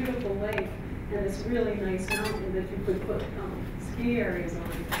this beautiful lake and this really nice mountain that you could put ski areas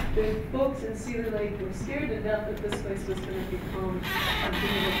on. The folks in Cedar Lake were scared to death that this place was going to become a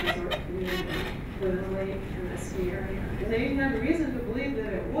beautiful resort community with a lake and a ski area. And they had reason to believe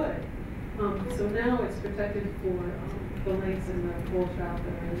that it would. So now it's protected for the lakes and the bull trout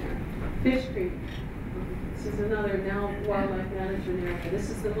that are in there. Fish Creek. This is another now wildlife management area. This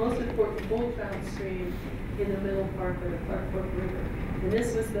is the most important bull trout stream in the middle part of the Clark Fork River. And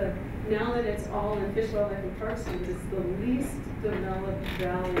this was now that it's all in Fish, Wildlife, and Parks, it's the least developed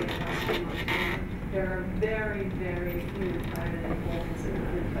valley in western Montana. There are very, very few private homes in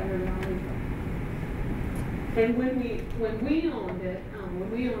that entire valley. And when we owned it, when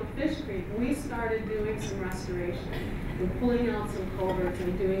we owned Fish Creek, we started doing some restoration and pulling out some culverts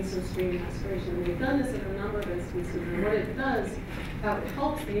and doing some stream restoration. We've done this in a number of instances, and what it does, how it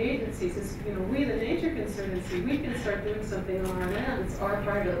helps the agencies is, you know, we, the Nature Conservancy, we can start doing something on our land. It's our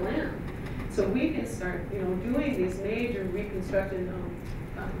private land. So we can start, you know, doing these major reconstructed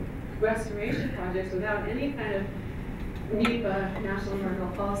restoration projects without any kind of NEPA, National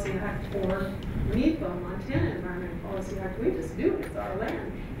Environmental Policy Act, or NEPA, Montana Environmental Policy Act. We just do it, it's our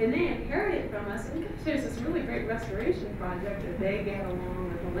land. And they inherit it from us, and there's this really great restoration project that they get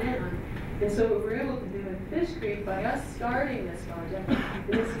along with the land. And so what we're able to do in Fish Creek by us starting this project, and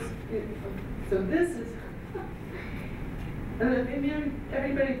this is, I don't know,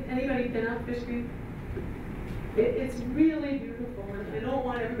 anybody been up Fish Creek? It's really beautiful, and I don't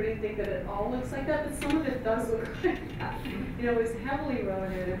want everybody to think that it all looks like that, but some of it does look like that. You know, it was heavily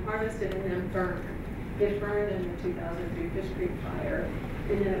eroded and harvested and then burned. It burned in the 2003 Fish Creek fire,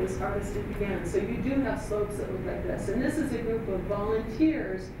 and then it was harvested again. So you do have slopes that look like this. And this is a group of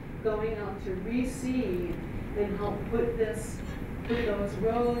volunteers going out to reseed and help put those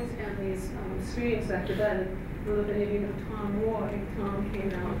roads and these streams back to bed. I don't know if any of you know Tom Roy. Tom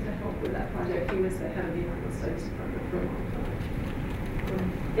came out to help with that project. He was the head of the Environmental Studies Department for a long time.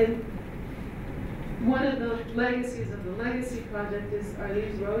 And one of the legacies of the Legacy Project are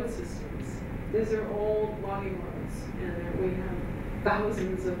these road systems. These are old logging roads, and we have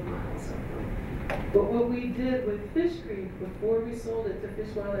thousands of miles of them. But what we did with Fish Creek before we sold it to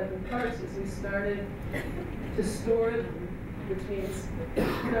Fish, Wildlife, and Parks is we started to store them, which means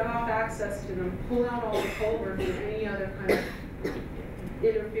cut off access to them, pull out all the culverts and any other kind of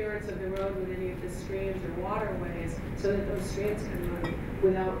interference of the road with any of the streams or waterways, so that those streams can run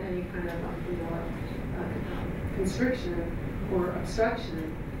without any kind of constriction or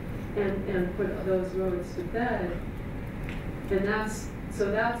obstruction, and put those roads to bed. And that's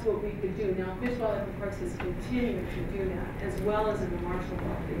what we could do. Now, Fish, Wildlife and Parks has continued to do that, as well as in the Marshall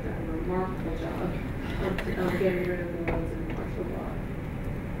Block. They've done a remarkable job of getting rid of the roads in the Marshall Block.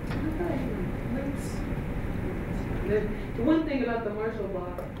 The one thing about the Marshall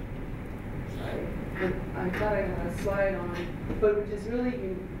Block, sorry, I thought I had a slide on, but which is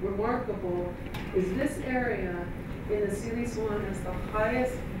really remarkable, is this area in the Sealy Swan has the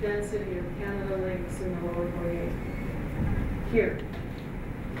highest density of Canada lakes in the lower 48. Here.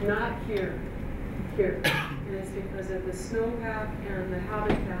 Not here. Here. And it's because of the snowpack and the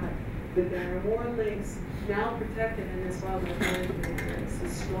habitat that there are more lakes now protected in this wildlife management area. It's the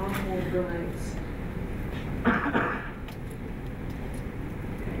stronghold for lakes.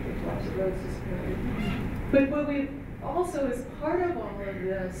 But what we also, as part of all of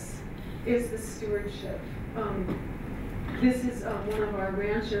this, is the stewardship. This is one of our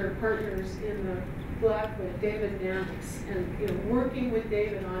rancher partners in the Blackwood, David Nance, and working with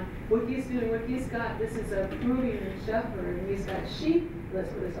David on what he's doing, what he's got. This is a Peruvian shepherd, and he's got sheep.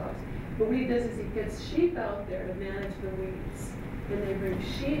 That's what his dogs. But what he does is he gets sheep out there to manage the weeds, and they bring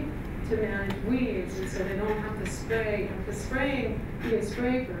sheep to manage weeds, and so they don't have to spray. Because spraying, you can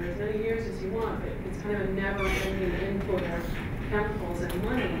spray for as many years as you want, but it's kind of a never-ending input of chemicals and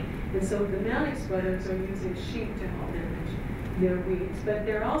money. And so the Mannix brothers are using sheep to help manage their weeds, but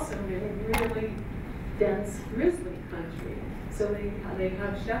they're also in really dense grizzly country. So they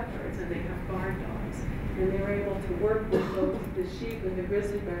have shepherds and they have guard dogs, and they were able to work with both the sheep and the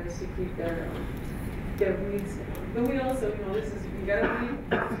grizzly bears to keep their weeds down. But we also, you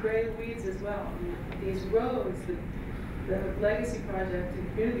gotta spray the weeds as well. These roads, the Legacy Project, the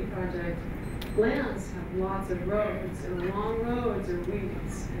Community Project, lands have lots of roads, and along roads are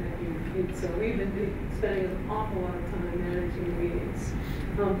weeds. And so we've been spending an awful lot of time managing weeds.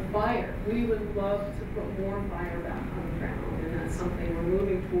 Fire. We would love to put more fire back on the ground, and that's something we're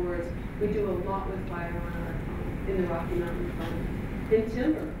moving towards. We do a lot with fire in the Rocky Mountain Fund. In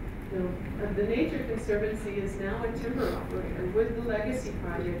timber, the Nature Conservancy is now a timber operator. With the Legacy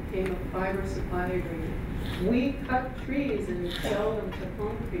Project came a fiber supply agreement. We cut trees and sell them to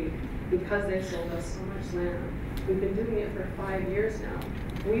Plum Creek because they sold us so much land. We've been doing it for 5 years now.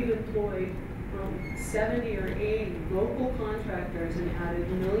 We've employed 70 or 80 local contractors and added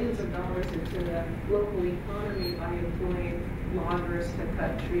millions of dollars into the local economy by employing loggers to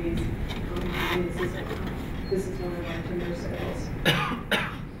cut trees. This is one of our timber sales.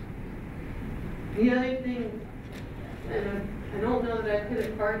 The other thing, and I don't know that I've hit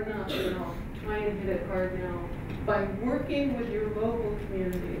it hard enough, but I'll try and hit it hard now. By working with your local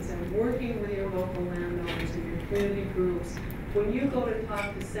communities and working with your local landowners and your community groups, when you go to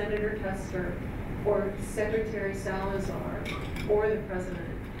talk to Senator Tester or Secretary Salazar or the President,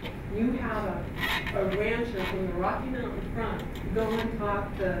 you have a rancher from the Rocky Mountain front, go and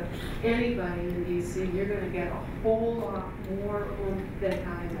talk to anybody in DC, you're going to get a whole lot more than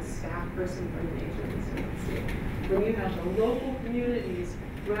having a staff person from the Nature Conservancy. When you have the local communities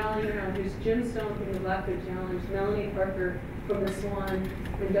rallying around, there's Jim Stone from the Blackwood Challenge, Melanie Parker from the Swan,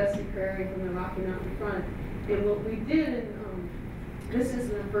 and Dusty Prairie from the Rocky Mountain front. And what we did, this is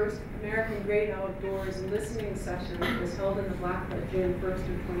the first American Great Outdoors listening session that was held in the Blackwood June 1st of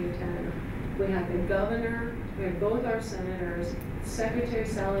 2010. We had the governor, we had both our senators, Secretary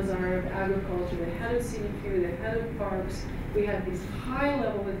Salazar of Agriculture, the head of CDQ, the head of Parks. We had these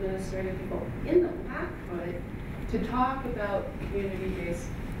high-level administrative people in the Blackwood to talk about community-based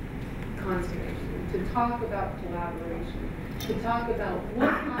conservation, to talk about collaboration, to talk about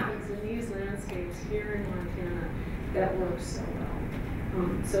what happens in these landscapes here in Montana that works so well.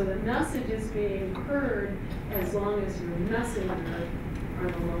 So the message is being heard as long as your messenger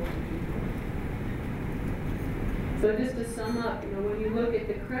are the local people. So just to sum up, when you look at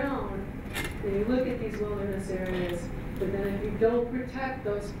the Crown, and you look at these wilderness areas, but then if you don't protect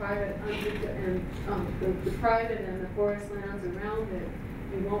those private and the private and the forest lands around it,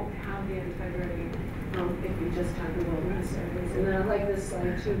 you won't have the integrity if you just have the wilderness areas. And then I like this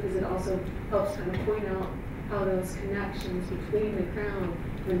slide too, because it also helps kind of point out how those connections between the Crown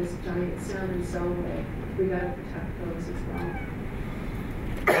and this giant salmon sellway, we got to protect those as well.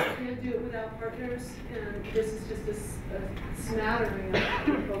 Can't do it without partners, and this is just a smattering of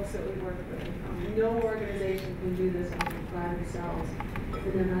the folks that we work with. No organization can do this by themselves.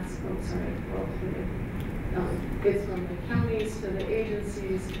 And then that's, it's from the counties to the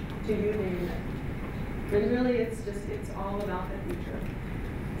agencies to you name it. And really it's all about the future.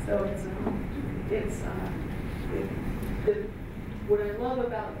 So what I love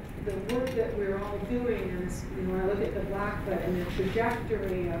about the work that we're all doing is, when I look at the Blackfoot and the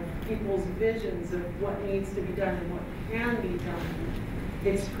trajectory of people's visions of what needs to be done and what can be done,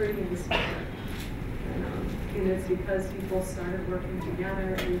 it's pretty inspiring. And it's because people started working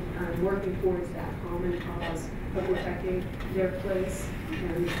together and working towards that common cause of protecting their place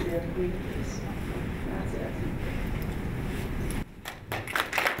and their communities. That's it.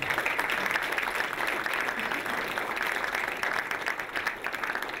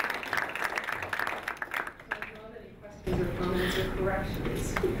 Or comments or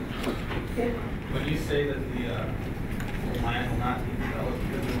corrections. Okay. When you say that the land will not be developed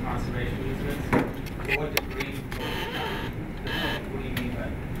because of conservation easements, to what degree? What do you mean by that?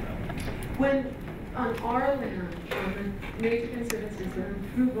 When on our land, the major conservancies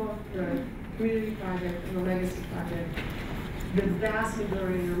run through both the community project and the legacy project, the vast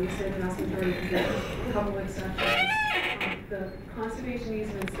majority, and we say the vast majority because there's a couple exceptions, the conservation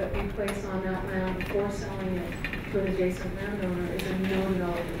easements that we place on that land before selling it to an adjacent landowner is a no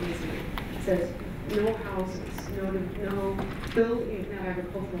development easement. It says no houses, no building, no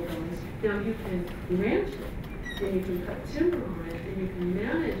agricultural buildings. Now you can ranch it, and you can cut timber on it, and you can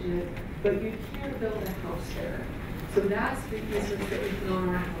manage it, but you can't build a house there. So that's the easements that we put on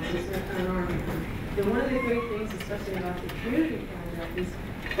our houses and our land. And one of the great things, especially about the community project, is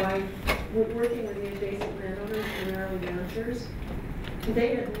by working with the adjacent landowners, primarily ranchers,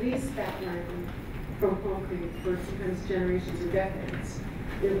 they had leased that land from concrete for sometimes generations or decades.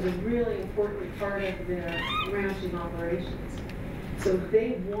 It was a really important part of their ranching operations. So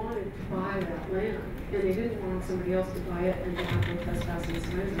they wanted to buy that land, and they didn't want somebody else to buy it and to have no trespassing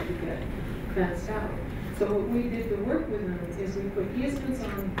signs or to get fenced out. So what we did to work with them is we put easements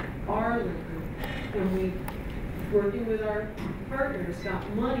on our land, and we, working with our partners, got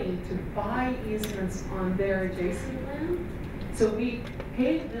money to buy easements on their adjacent land. So we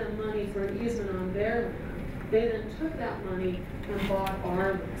paid them money for an easement on their land. They then took that money and bought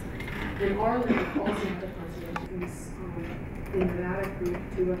our land. And our land also had a conservation piece in Nevada Creek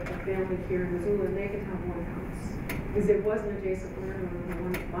to a family here in Missoula, and they can have one house. Because there was an adjacent landowner who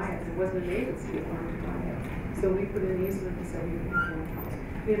wanted to buy it. There wasn't an agency that wanted to buy it. So we put an easement and said we can have one house.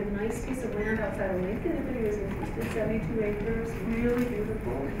 We had a nice piece of land outside of Lincoln, if anybody was interested, 72 acres, really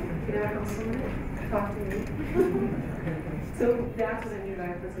beautiful. You can have a house on it, talk to me. So that's what I mean by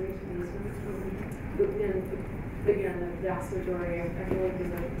conservation easements. And again, the vast majority, I feel like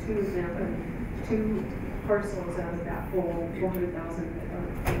there's like two parcels out of that whole 400,000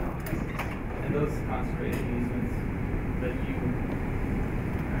 And those conservation easements that you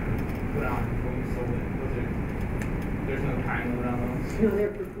put on before you sold it, there's no time limit on those? No,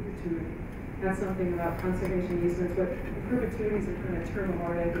 they're for perpetuity. That's something about conservation easements, but perpetuity is a kind of term of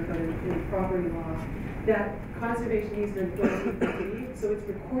art, I think, in property law. That conservation easement goes with the deed, so it's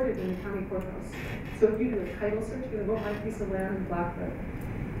recorded in the county courthouse. So if you do a title search, you're going to go buy a piece of land in Blackfoot,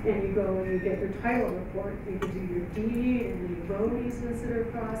 and you go and you get your title report, you can do your deed and the road easements that are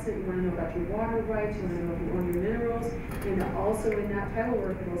across it, you want to know about your water rights, you want to know if you own your minerals, and also in that title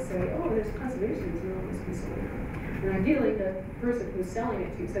work it'll say, oh, there's conservation easement on this piece of land. And ideally the person who's selling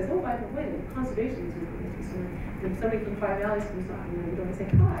it to you says, oh, by the way, the conservation easement on this piece of land. And somebody from Five Valleys comes knocking on the door and say,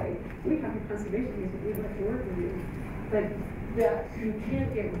 hi, we have your conservation easement, we'd like to work with you. But that you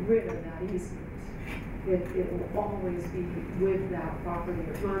can't get rid of that easement. It will always be with that property.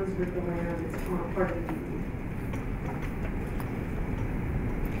 It runs with the land. It's part of the deed.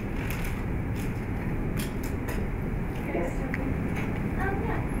 Yes.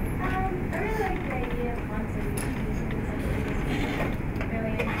 I really like the idea of conservation easements.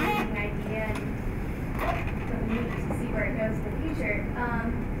 Really interesting idea, and we need to see where it goes in the future.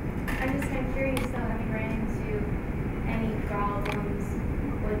 I'm just kind of curious though, have you run into any problems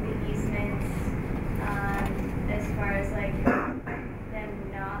with the easements? As far as like them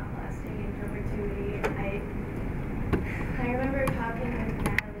not lasting in perpetuity, I remember talking with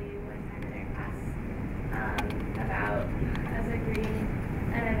Natalie one time in our class about us agreeing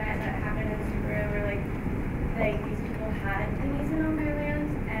an event that happened in Subaru where like these people had an easement on their land,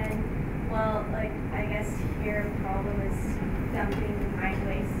 and well, like I guess here the problem is dumping mine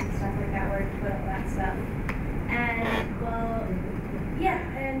waste and stuff like that, where to put all that stuff, and well, yeah,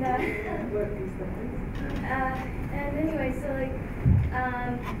 and and anyway, so like,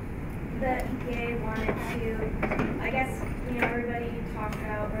 the EPA wanted to, I guess, you know, everybody talked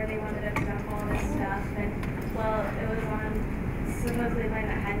about where they wanted to dump all this stuff, and well, it was on supposedly land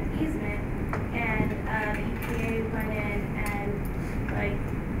that had an easement, and the EPA went in and like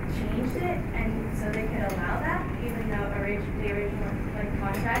changed it, and so they could allow that, even though the original like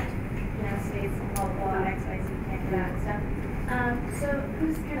contract, states blah, blah, blah, X, Y, Z, can't do that and stuff. So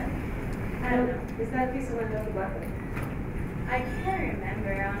who's kind of, I don't know. Is that a piece of land up the Blackwood? I can't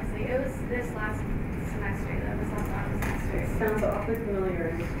remember, honestly. It was this last semester, that was last August semester. It sounds awfully familiar.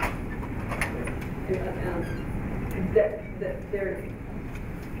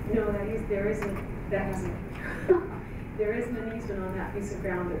 There isn't, that hasn't, there isn't an easement on that piece of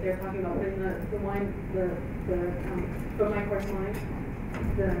ground that they're talking about, in from my course line,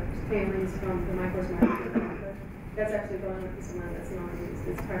 the tailings from the my course line. That's actually going on a piece of land that's not used.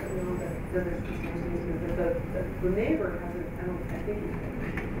 It's privately owned, but the neighbor hasn't, I think he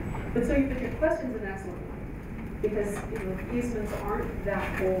did. But so your question's an excellent one, because easements aren't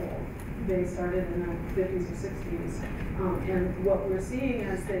that old. They started in the 50s or 60s, and what we're seeing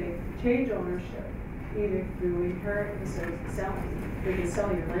as they change ownership, either through inheritance or selling, they can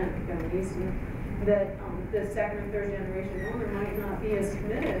sell your land if you have an easement, that the second or third generation owner might not be as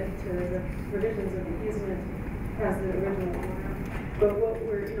committed to the provisions of the easement as the original owner. But what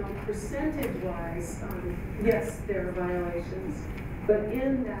we're, percentage-wise, yes, there are violations, but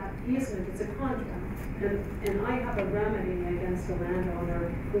in that easement, it's a contract. And I have a remedy against a landowner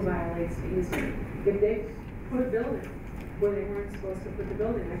who violates the easement. If they put a building where they weren't supposed to put the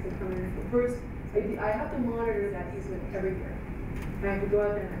building, I can come in. First, I have to monitor that easement every year. I have to go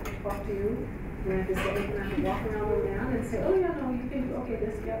out there and I have to talk to you, and I have to say, and I have to walk around the land and say, oh yeah, no, you can, okay,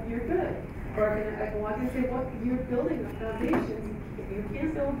 yep, you're good. Or I can walk in and say, what, you're building a foundation, you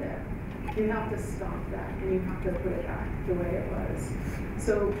can't build there. You have to stop that, and you have to put it back the way it was.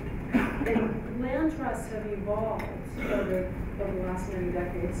 So, and land trusts have evolved over the last many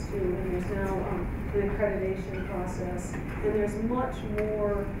decades too, and there's now an accreditation process, and there's much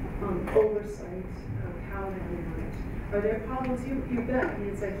more oversight of how they manage. Are there problems? You bet. I mean,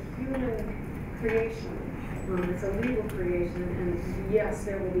 it's a human creation. It's a legal creation, and yes,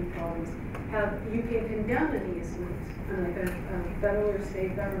 there will be problems. You can condemn an easement, like a federal or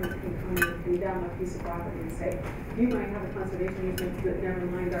state government can come and condemn a piece of property and say, you might have a conservation easement, but never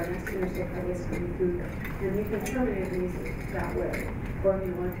mind, our next interstate highway is coming through here. And you can terminate an easement that way. Or, a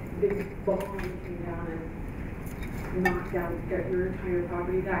big bomb came down and knocked out your entire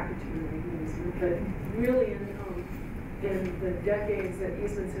property, that could terminate an easement. But really, in the decades that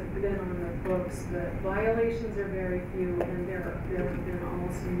easements have been on the books, the violations are very few, and there have been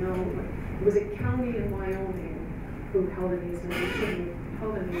almost no. It was a county in Wyoming who held an easement. They shouldn't have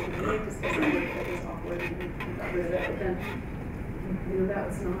held an easement. They just said that was awkward and got rid of it. But then, that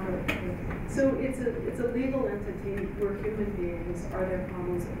was not a. So it's a legal entity. We're human beings. Are there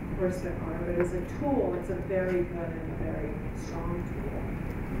problems? Of course there are. But as a tool, it's a very good and a very strong tool.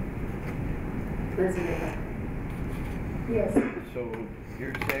 That's it. Yes. So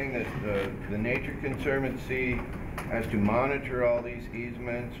you're saying that the Nature Conservancy has to monitor all these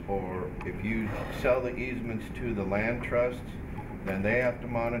easements, or if you sell the easements to the land trusts, then they have to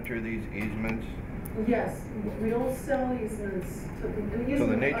monitor these easements? Yes, we don't sell easements. So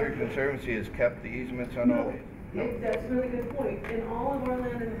the Nature Conservancy has kept the easements on all these? No, that's a really good point. In all of our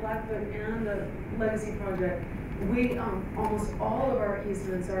land in the Blackfoot and the Legacy Project, we almost all of our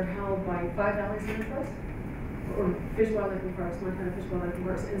easements are held by 5 Valleys Land Trust, or Fish, Wildlife and Parks, Montana Fish, Wildlife and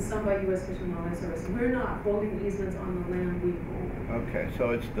Parks, and some by U.S. Fish and Wildlife Service. We're not holding easements on the land we own. Okay, so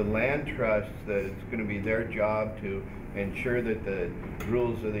it's the land trusts that it's going to be their job to ensure that the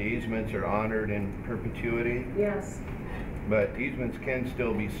rules of the easements are honored in perpetuity? Yes. But easements can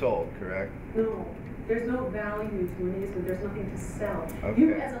still be sold, correct? No, there's no value to an easement. There's nothing to sell. Okay.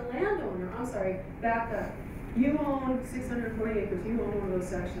 You, as a landowner, I'm sorry, back up. You own 640 acres. You own one of those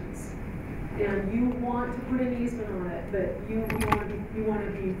sections. And you want to put an easement on it, but you want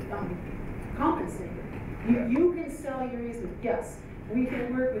to be compensated. You can sell your easement. Yes, we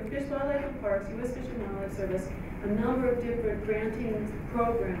can work with Fish, Wildlife and Parks, U.S. Fish and Wildlife Service, a number of different granting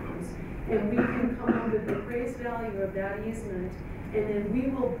programs, and we can come up with the appraised value of that easement, and then we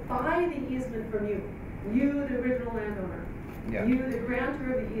will buy the easement from you. You, the original landowner. Yeah. You, the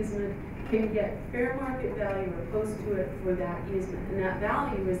grantor of the easement, can get fair market value or close to it for that easement. And that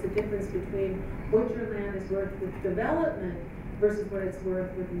value is the difference between what your land is worth with development versus what it's worth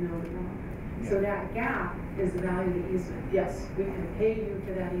with no development. Yeah. So that gap is the value of the easement. Yes, we can pay you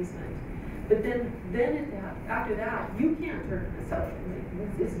for that easement. But then after that, you can't turn and sell it.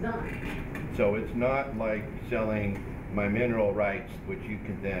 It's done. So it's not like selling my mineral rights, which you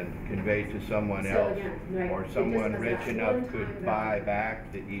can then convey to someone else, right. Or someone rich enough could buy back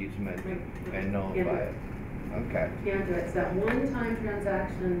the easement and nullify it. Okay. Can't do it. It's that one-time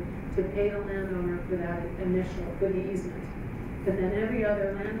transaction to pay the landowner for that for the easement. But then every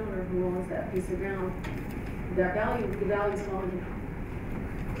other landowner who owns that piece of ground, the value's falling down.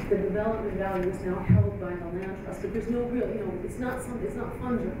 the development value is now held by the land trust, but there's no real, it's not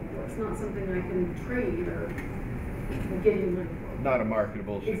fungible, it's not something I can trade or get any money for. Not a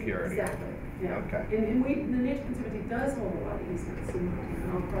marketable security. Exactly, yeah. Okay. And the Nature Conservancy does hold a lot of easements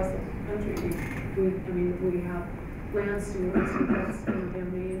across the country. We have land stewards who that's their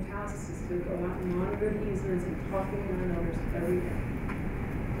main task is to go out and monitor the easements and talk to landowners every day.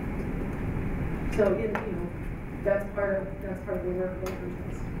 So that's part of the work of land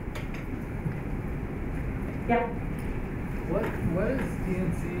trust. Yeah. What is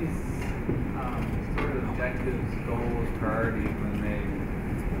DNC's sort of objectives, goals, priorities when they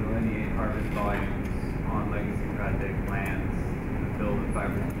delineate harvest volumes on legacy project lands to fill the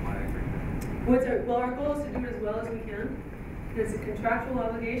fiber supply agreement? Our goal is to do it as well as we can. It's a contractual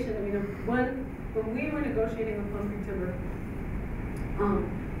obligation. When we were negotiating with Plum Creek Timber,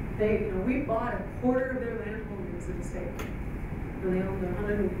 we bought a quarter of their land holdings in the state. And they owned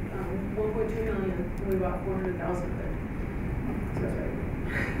 1.2 million, and we bought 400,000 of it. So that's right.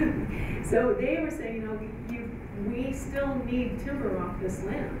 So they were saying, we still need timber off this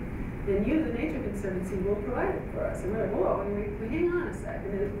land. And you, the Nature Conservancy, will provide it for us. And we're like, whoa, we hang on a sec.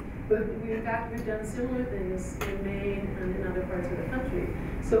 But in fact, we've done similar things in Maine and in other parts of the country.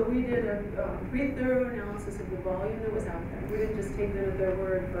 So we did a pretty thorough analysis of the volume that was out there. We didn't just take them at their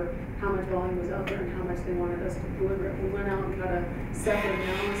word for how much volume was out there and how much they wanted us to deliver. We went out and got a separate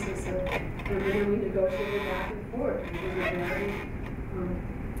analysis and then we negotiated back and forth. It was a very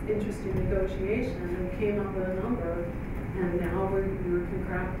interesting negotiation, and we came up with a number. And now we're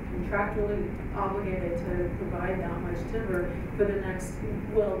contractually obligated to provide that much timber for the next,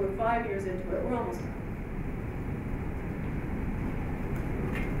 we're 5 years into it, we're almost done.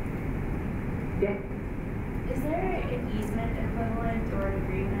 Yeah? Is there an easement equivalent or an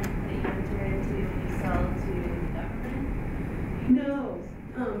agreement that you enter into when you sell to the government? No.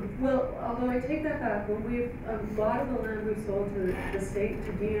 Well, although I take that back, when a lot of the land we've sold to the state,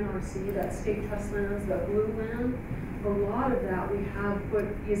 to DNRC, that state trust lands, that blue land, a lot of that we have put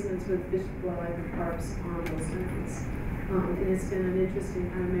easements with fish, wildlife, and parks on those lands. And it's been an interesting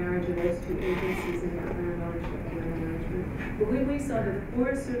kind of marriage of those two agencies in that land ownership and land management. But when we sell to the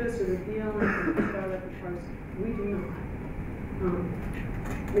Forest Service or the BLM or fish, wildlife, and parks, we do not.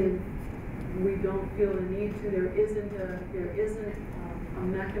 And we don't feel the need to. There isn't a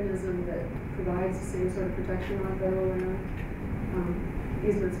mechanism that provides the same sort of protection on federal land.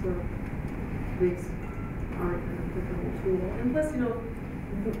 Easements aren't an applicable tool. And plus,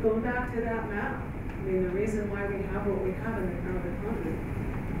 going back to that map, the reason why we have what we have in the crown of the continent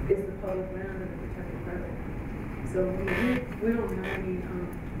is the public land and the protected right. So we don't have any,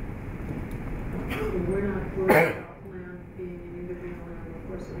 we're not worried about land being in individual land or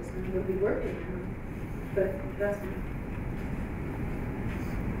Forest Service land. We'll be working on it, but that's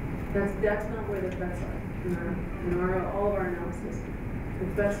not where the threats are in all of our analysis. The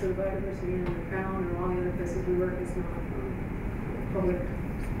threats to the biodiversity in the crown or all the other places we work is not public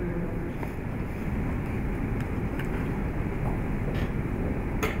land ownership.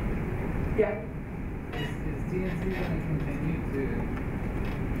 Yeah. Is DNC going to continue to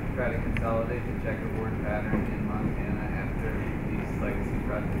try to consolidate the checkerboard pattern in Montana after these legacy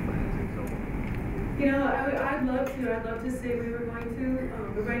project lands are sold? I'd love to say we were going to,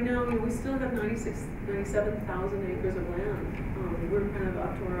 but right now, we still have 97,000 acres of land. We're kind of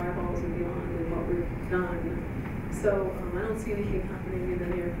up to our eyeballs and beyond in what we've done. So I don't see anything happening in the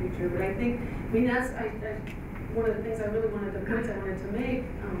near future. But I think, that's one of the things the points I wanted to make,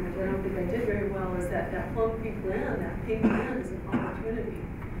 which I don't think I did very well, is that Plum Creek land, that pink land, is an opportunity.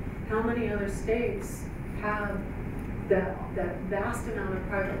 How many other states have that vast amount of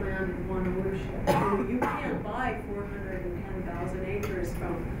private land in one ownership? You can't buy 410,000 acres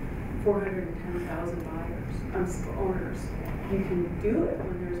from 410,000 owners. You can do it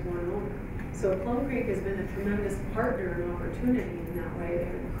when there's one owner. So Plum Creek has been a tremendous partner and opportunity in that way.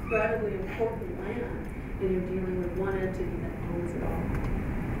 They're incredibly important land, and you're dealing with one entity that owns it all.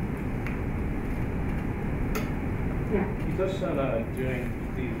 Yeah. You touched on doing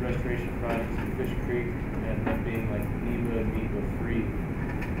these restoration projects in Fish Creek and them being like NEPA and NEPA free.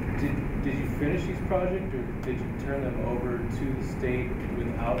 Did you finish these projects, or did you turn them over to the state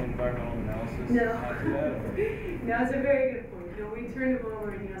without environmental analysis? No. After that, or? No, it's a very good point. We turned them over,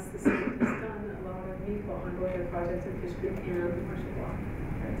 and yes, the state has done a lot of NEPA on both their projects in Fish Creek and Commercial Block.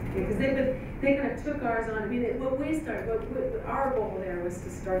 Because they kind of took ours on. Our goal there was to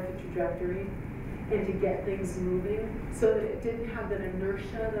start the trajectory and to get things moving, so that it didn't have that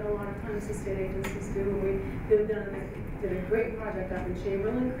inertia that a lot of times the state agencies do. We did a great project up in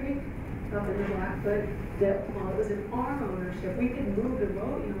Chamberlain Creek, up in the Blackfoot that, while it was in our ownership, we could move the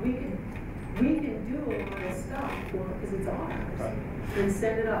road, you know, we can do a lot of stuff for it because it's ours. Right. And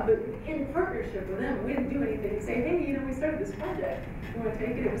send it up, but in partnership with them. We didn't do anything to say, hey, you know, we started this project. You want to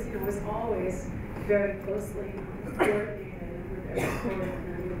take it? It was, you know, it was always very closely coordinated and with their support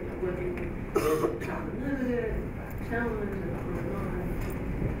and working with Common Limited and Challenge and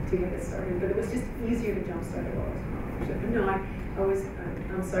on to get it started. But it was just easier to jumpstart it while it was in partnership. But no,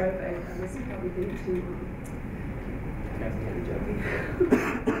 I'm sorry if I was probably being too joking.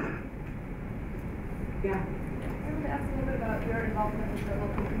 Yeah. I wanted to ask a little bit about your involvement with the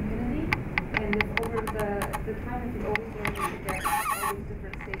local community, and if over the time that you've always been able to get all these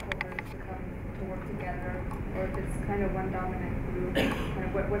different stakeholders to come to work together, or if it's kind of one dominant group, kind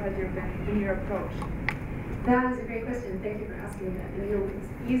of what has been your approach? That is a great question. Thank you for asking that. And you know, it's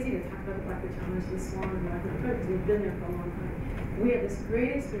easy to talk about the Blackfoot Challenge and Swan and Blackfoot because we've been there for a long time. We had this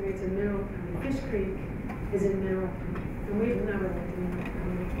great experience in Mineral County. Fish Creek is in Mineral County, and we've never lived in Mineral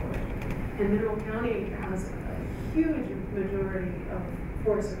County before. And Mineral County has a huge majority of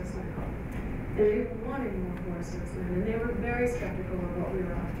Forest Service land. And they wanted more Forest Service land, and they were very skeptical of what we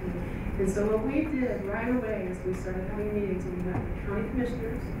were up to. And so what we did right away is we started having meetings, and we met with county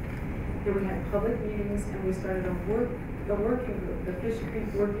commissioners, and we had public meetings, and we started a working group, the Fish Creek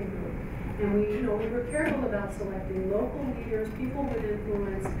Working Group. And we, you know, we were careful about selecting local leaders, people with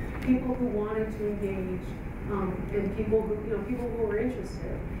influence, people who wanted to engage, and people who, you know, people who were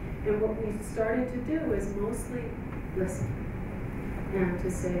interested. And what we started to do is mostly listen and to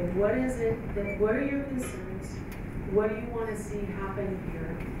say, what is it that, what are your concerns? What do you want to see happen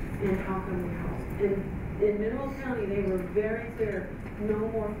here? And how can we help? And in Mineral County, they were very clear, no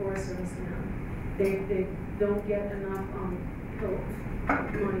more Forest Service land. They don't get enough money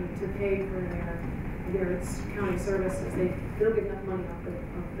to pay for their county services. They don't get enough money off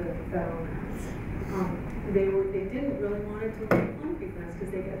the federal lands. They didn't really want it to be concrete lands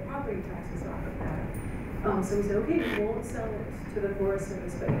because they get property taxes off of that. So we said, okay, we won't sell it to the Forest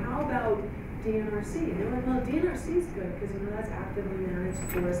Service, but how about DNRC? And they were like, well, DNRC is good because, you know, that's actively managed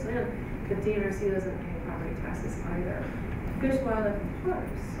forest land, but DNRC doesn't pay property taxes either. Fish, Wildlife, and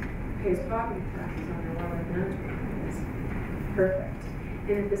Parks pays property taxes on their wildlife management plans. Perfect.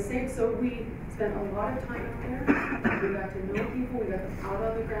 And at the same, so we spent a lot of time out there. We got to know people, we got them out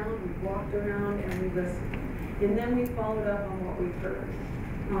on the ground, we walked around, and we listened. And then we followed up on what we heard.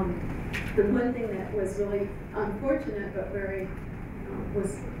 The one thing that was really unfortunate, but very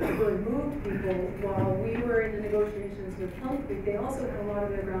really moved people while we were in the negotiations with Plum Creek, they also had a lot of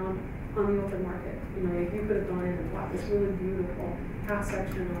their ground on the open market. You know, if you could have gone in and bought this really beautiful half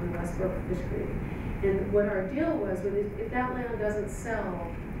section on the West Fork of Fish Creek. And what our deal was, if that land doesn't sell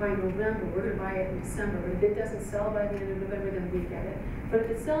by November, we're going to buy it in December. But if it doesn't sell by the end of November, then we get it. But if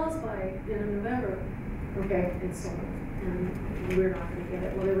it sells by the end of November, okay, it's sold. And we're not going to get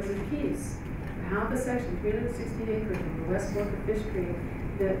it. Well, there was a piece, half a section, 360 acres on the West Fork of Fish Creek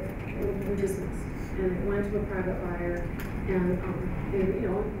that we dismissed. And it went to a private buyer. And, you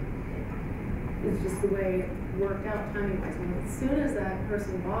know, it's just the way it worked out timing-wise. And as soon as that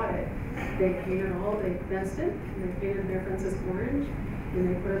person bought it, they fenced it, and they painted their fences orange, and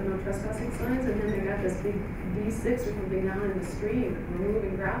they put up no trespassing signs, and then they got this big V6 or something down in the stream, and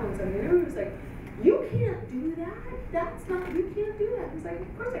removing gravel and something. And everyone was like, you can't do that. That's not, you can't do that. It's like,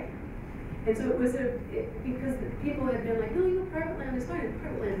 of course I can. And so it was because the people had been like, no, you know, private land is fine. And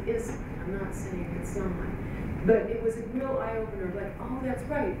private land is, I'm not saying it's not. But it was a real eye-opener, like, oh, that's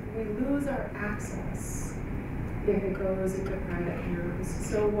right. We lose our access if it goes into private hands.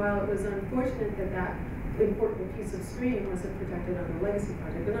 So while it was unfortunate that that important piece of stream wasn't protected on the Legacy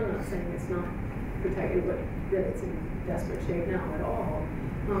Project, and I'm not saying it's not protected, but that it's in desperate shape now at all.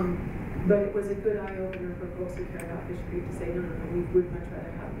 But it was a good eye-opener for folks who care about Fish Creek to say, no, we would much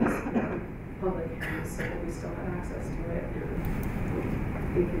rather have this public hands so that we still have access to it and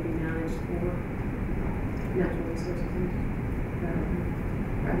it can be managed for natural resources and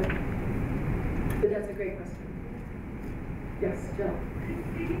private. But that's a great question. Yes, Jill.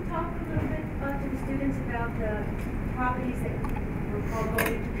 Could you talk a little bit to the students about the properties that were called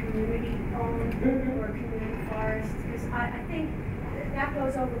going to community-owned or community forests? Because I think that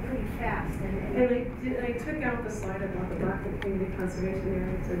goes over pretty fast. And I took out the slide about the Blackfoot Community Conservation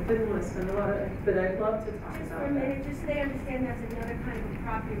Area, so I didn't want to spend a lot of it, but I'd love to talk just about for a minute, that. just so they understand that's another kind of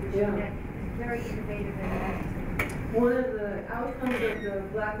property regime that is very innovative and interesting. One of the outcomes of the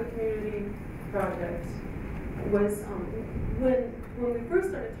Blackfoot Community Project was when we first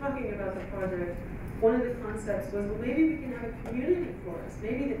started talking about the project, one of the concepts was, well, maybe we can have a community forest.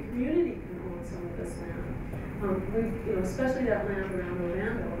 Maybe the community can own some of this land. Especially that land around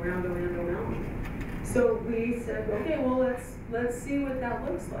Orlando Mountain. So we said, okay, well, let's see what that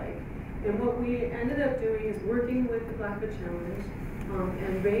looks like. And what we ended up doing is working with the Blackfoot Challenge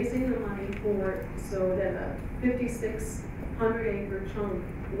and raising the money for it so that a 5,600-acre chunk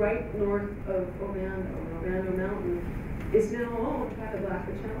right north of Orlando Mountain, is now owned by the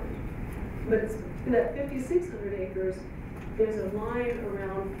Blackfoot Challenge. But that 5,600 acres, there's a line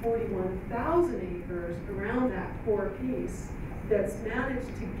around 41,000 acres around that core piece that's managed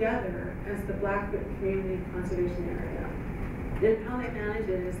together as the Blackfoot Community Conservation Area. And how they manage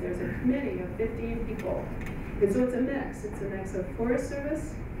it is there's a committee of 15 people. And so it's a mix. It's a mix of Forest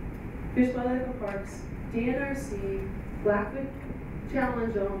Service, Fish, Wildlife, and Parks, DNRC, Blackfoot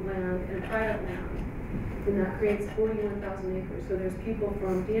Challenge-owned land, and private land. And that creates 41,000 acres. So there's people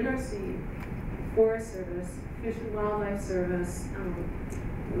from DNRC, Forest Service, Fish and Wildlife Service,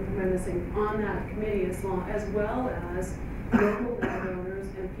 what am I missing, on that committee as well as local landowners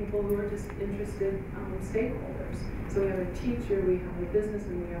and people who are just interested stakeholders. So we have a teacher, we have a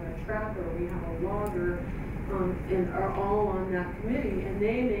businessman, we have a trapper, we have a logger, and are all on that committee, and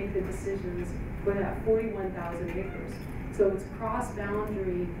they make the decisions for that 41,000 acres. So it's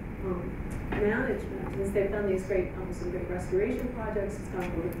cross-boundary management. Since they've done these some great restoration projects, it's gone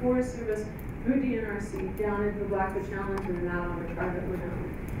from the Forest Service through DNRC down into the Blackfoot Challenge and then out on the private land.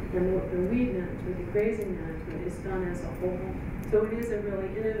 And the weed management, the grazing management is done as a whole. So it is a really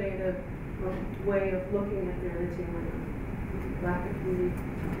innovative way of looking at managing land, Blackfoot Community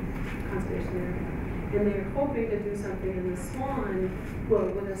Conservation Area. And they're hoping to do something in the Swan, well,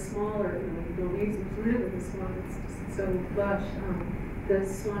 with a smaller, you don't need to live in the Swan, it's just so lush. The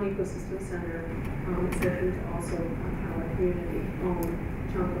Swan Ecosystem Center is looking to also have a community-owned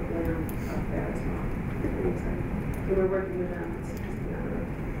chunk of land up there as well. Really exciting. So we're working with them. It's just a matter of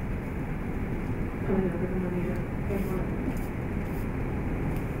coming up with the money to pay for it.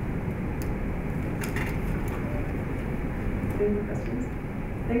 Any more questions?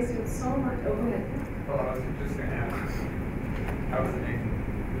 Thanks so much. Oh, go ahead. Well, I was just going to ask, how is the Nature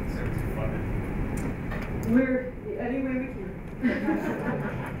Conservancy funded? We're any way we can.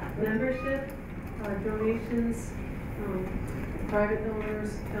 Membership, donations, private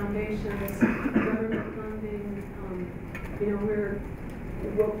donors, foundations, government funding.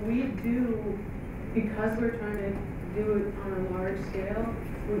 What we do, because we're trying to do it on a large scale,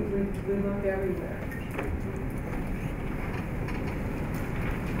 we look everywhere.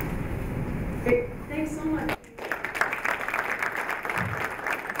 Great, thanks so much.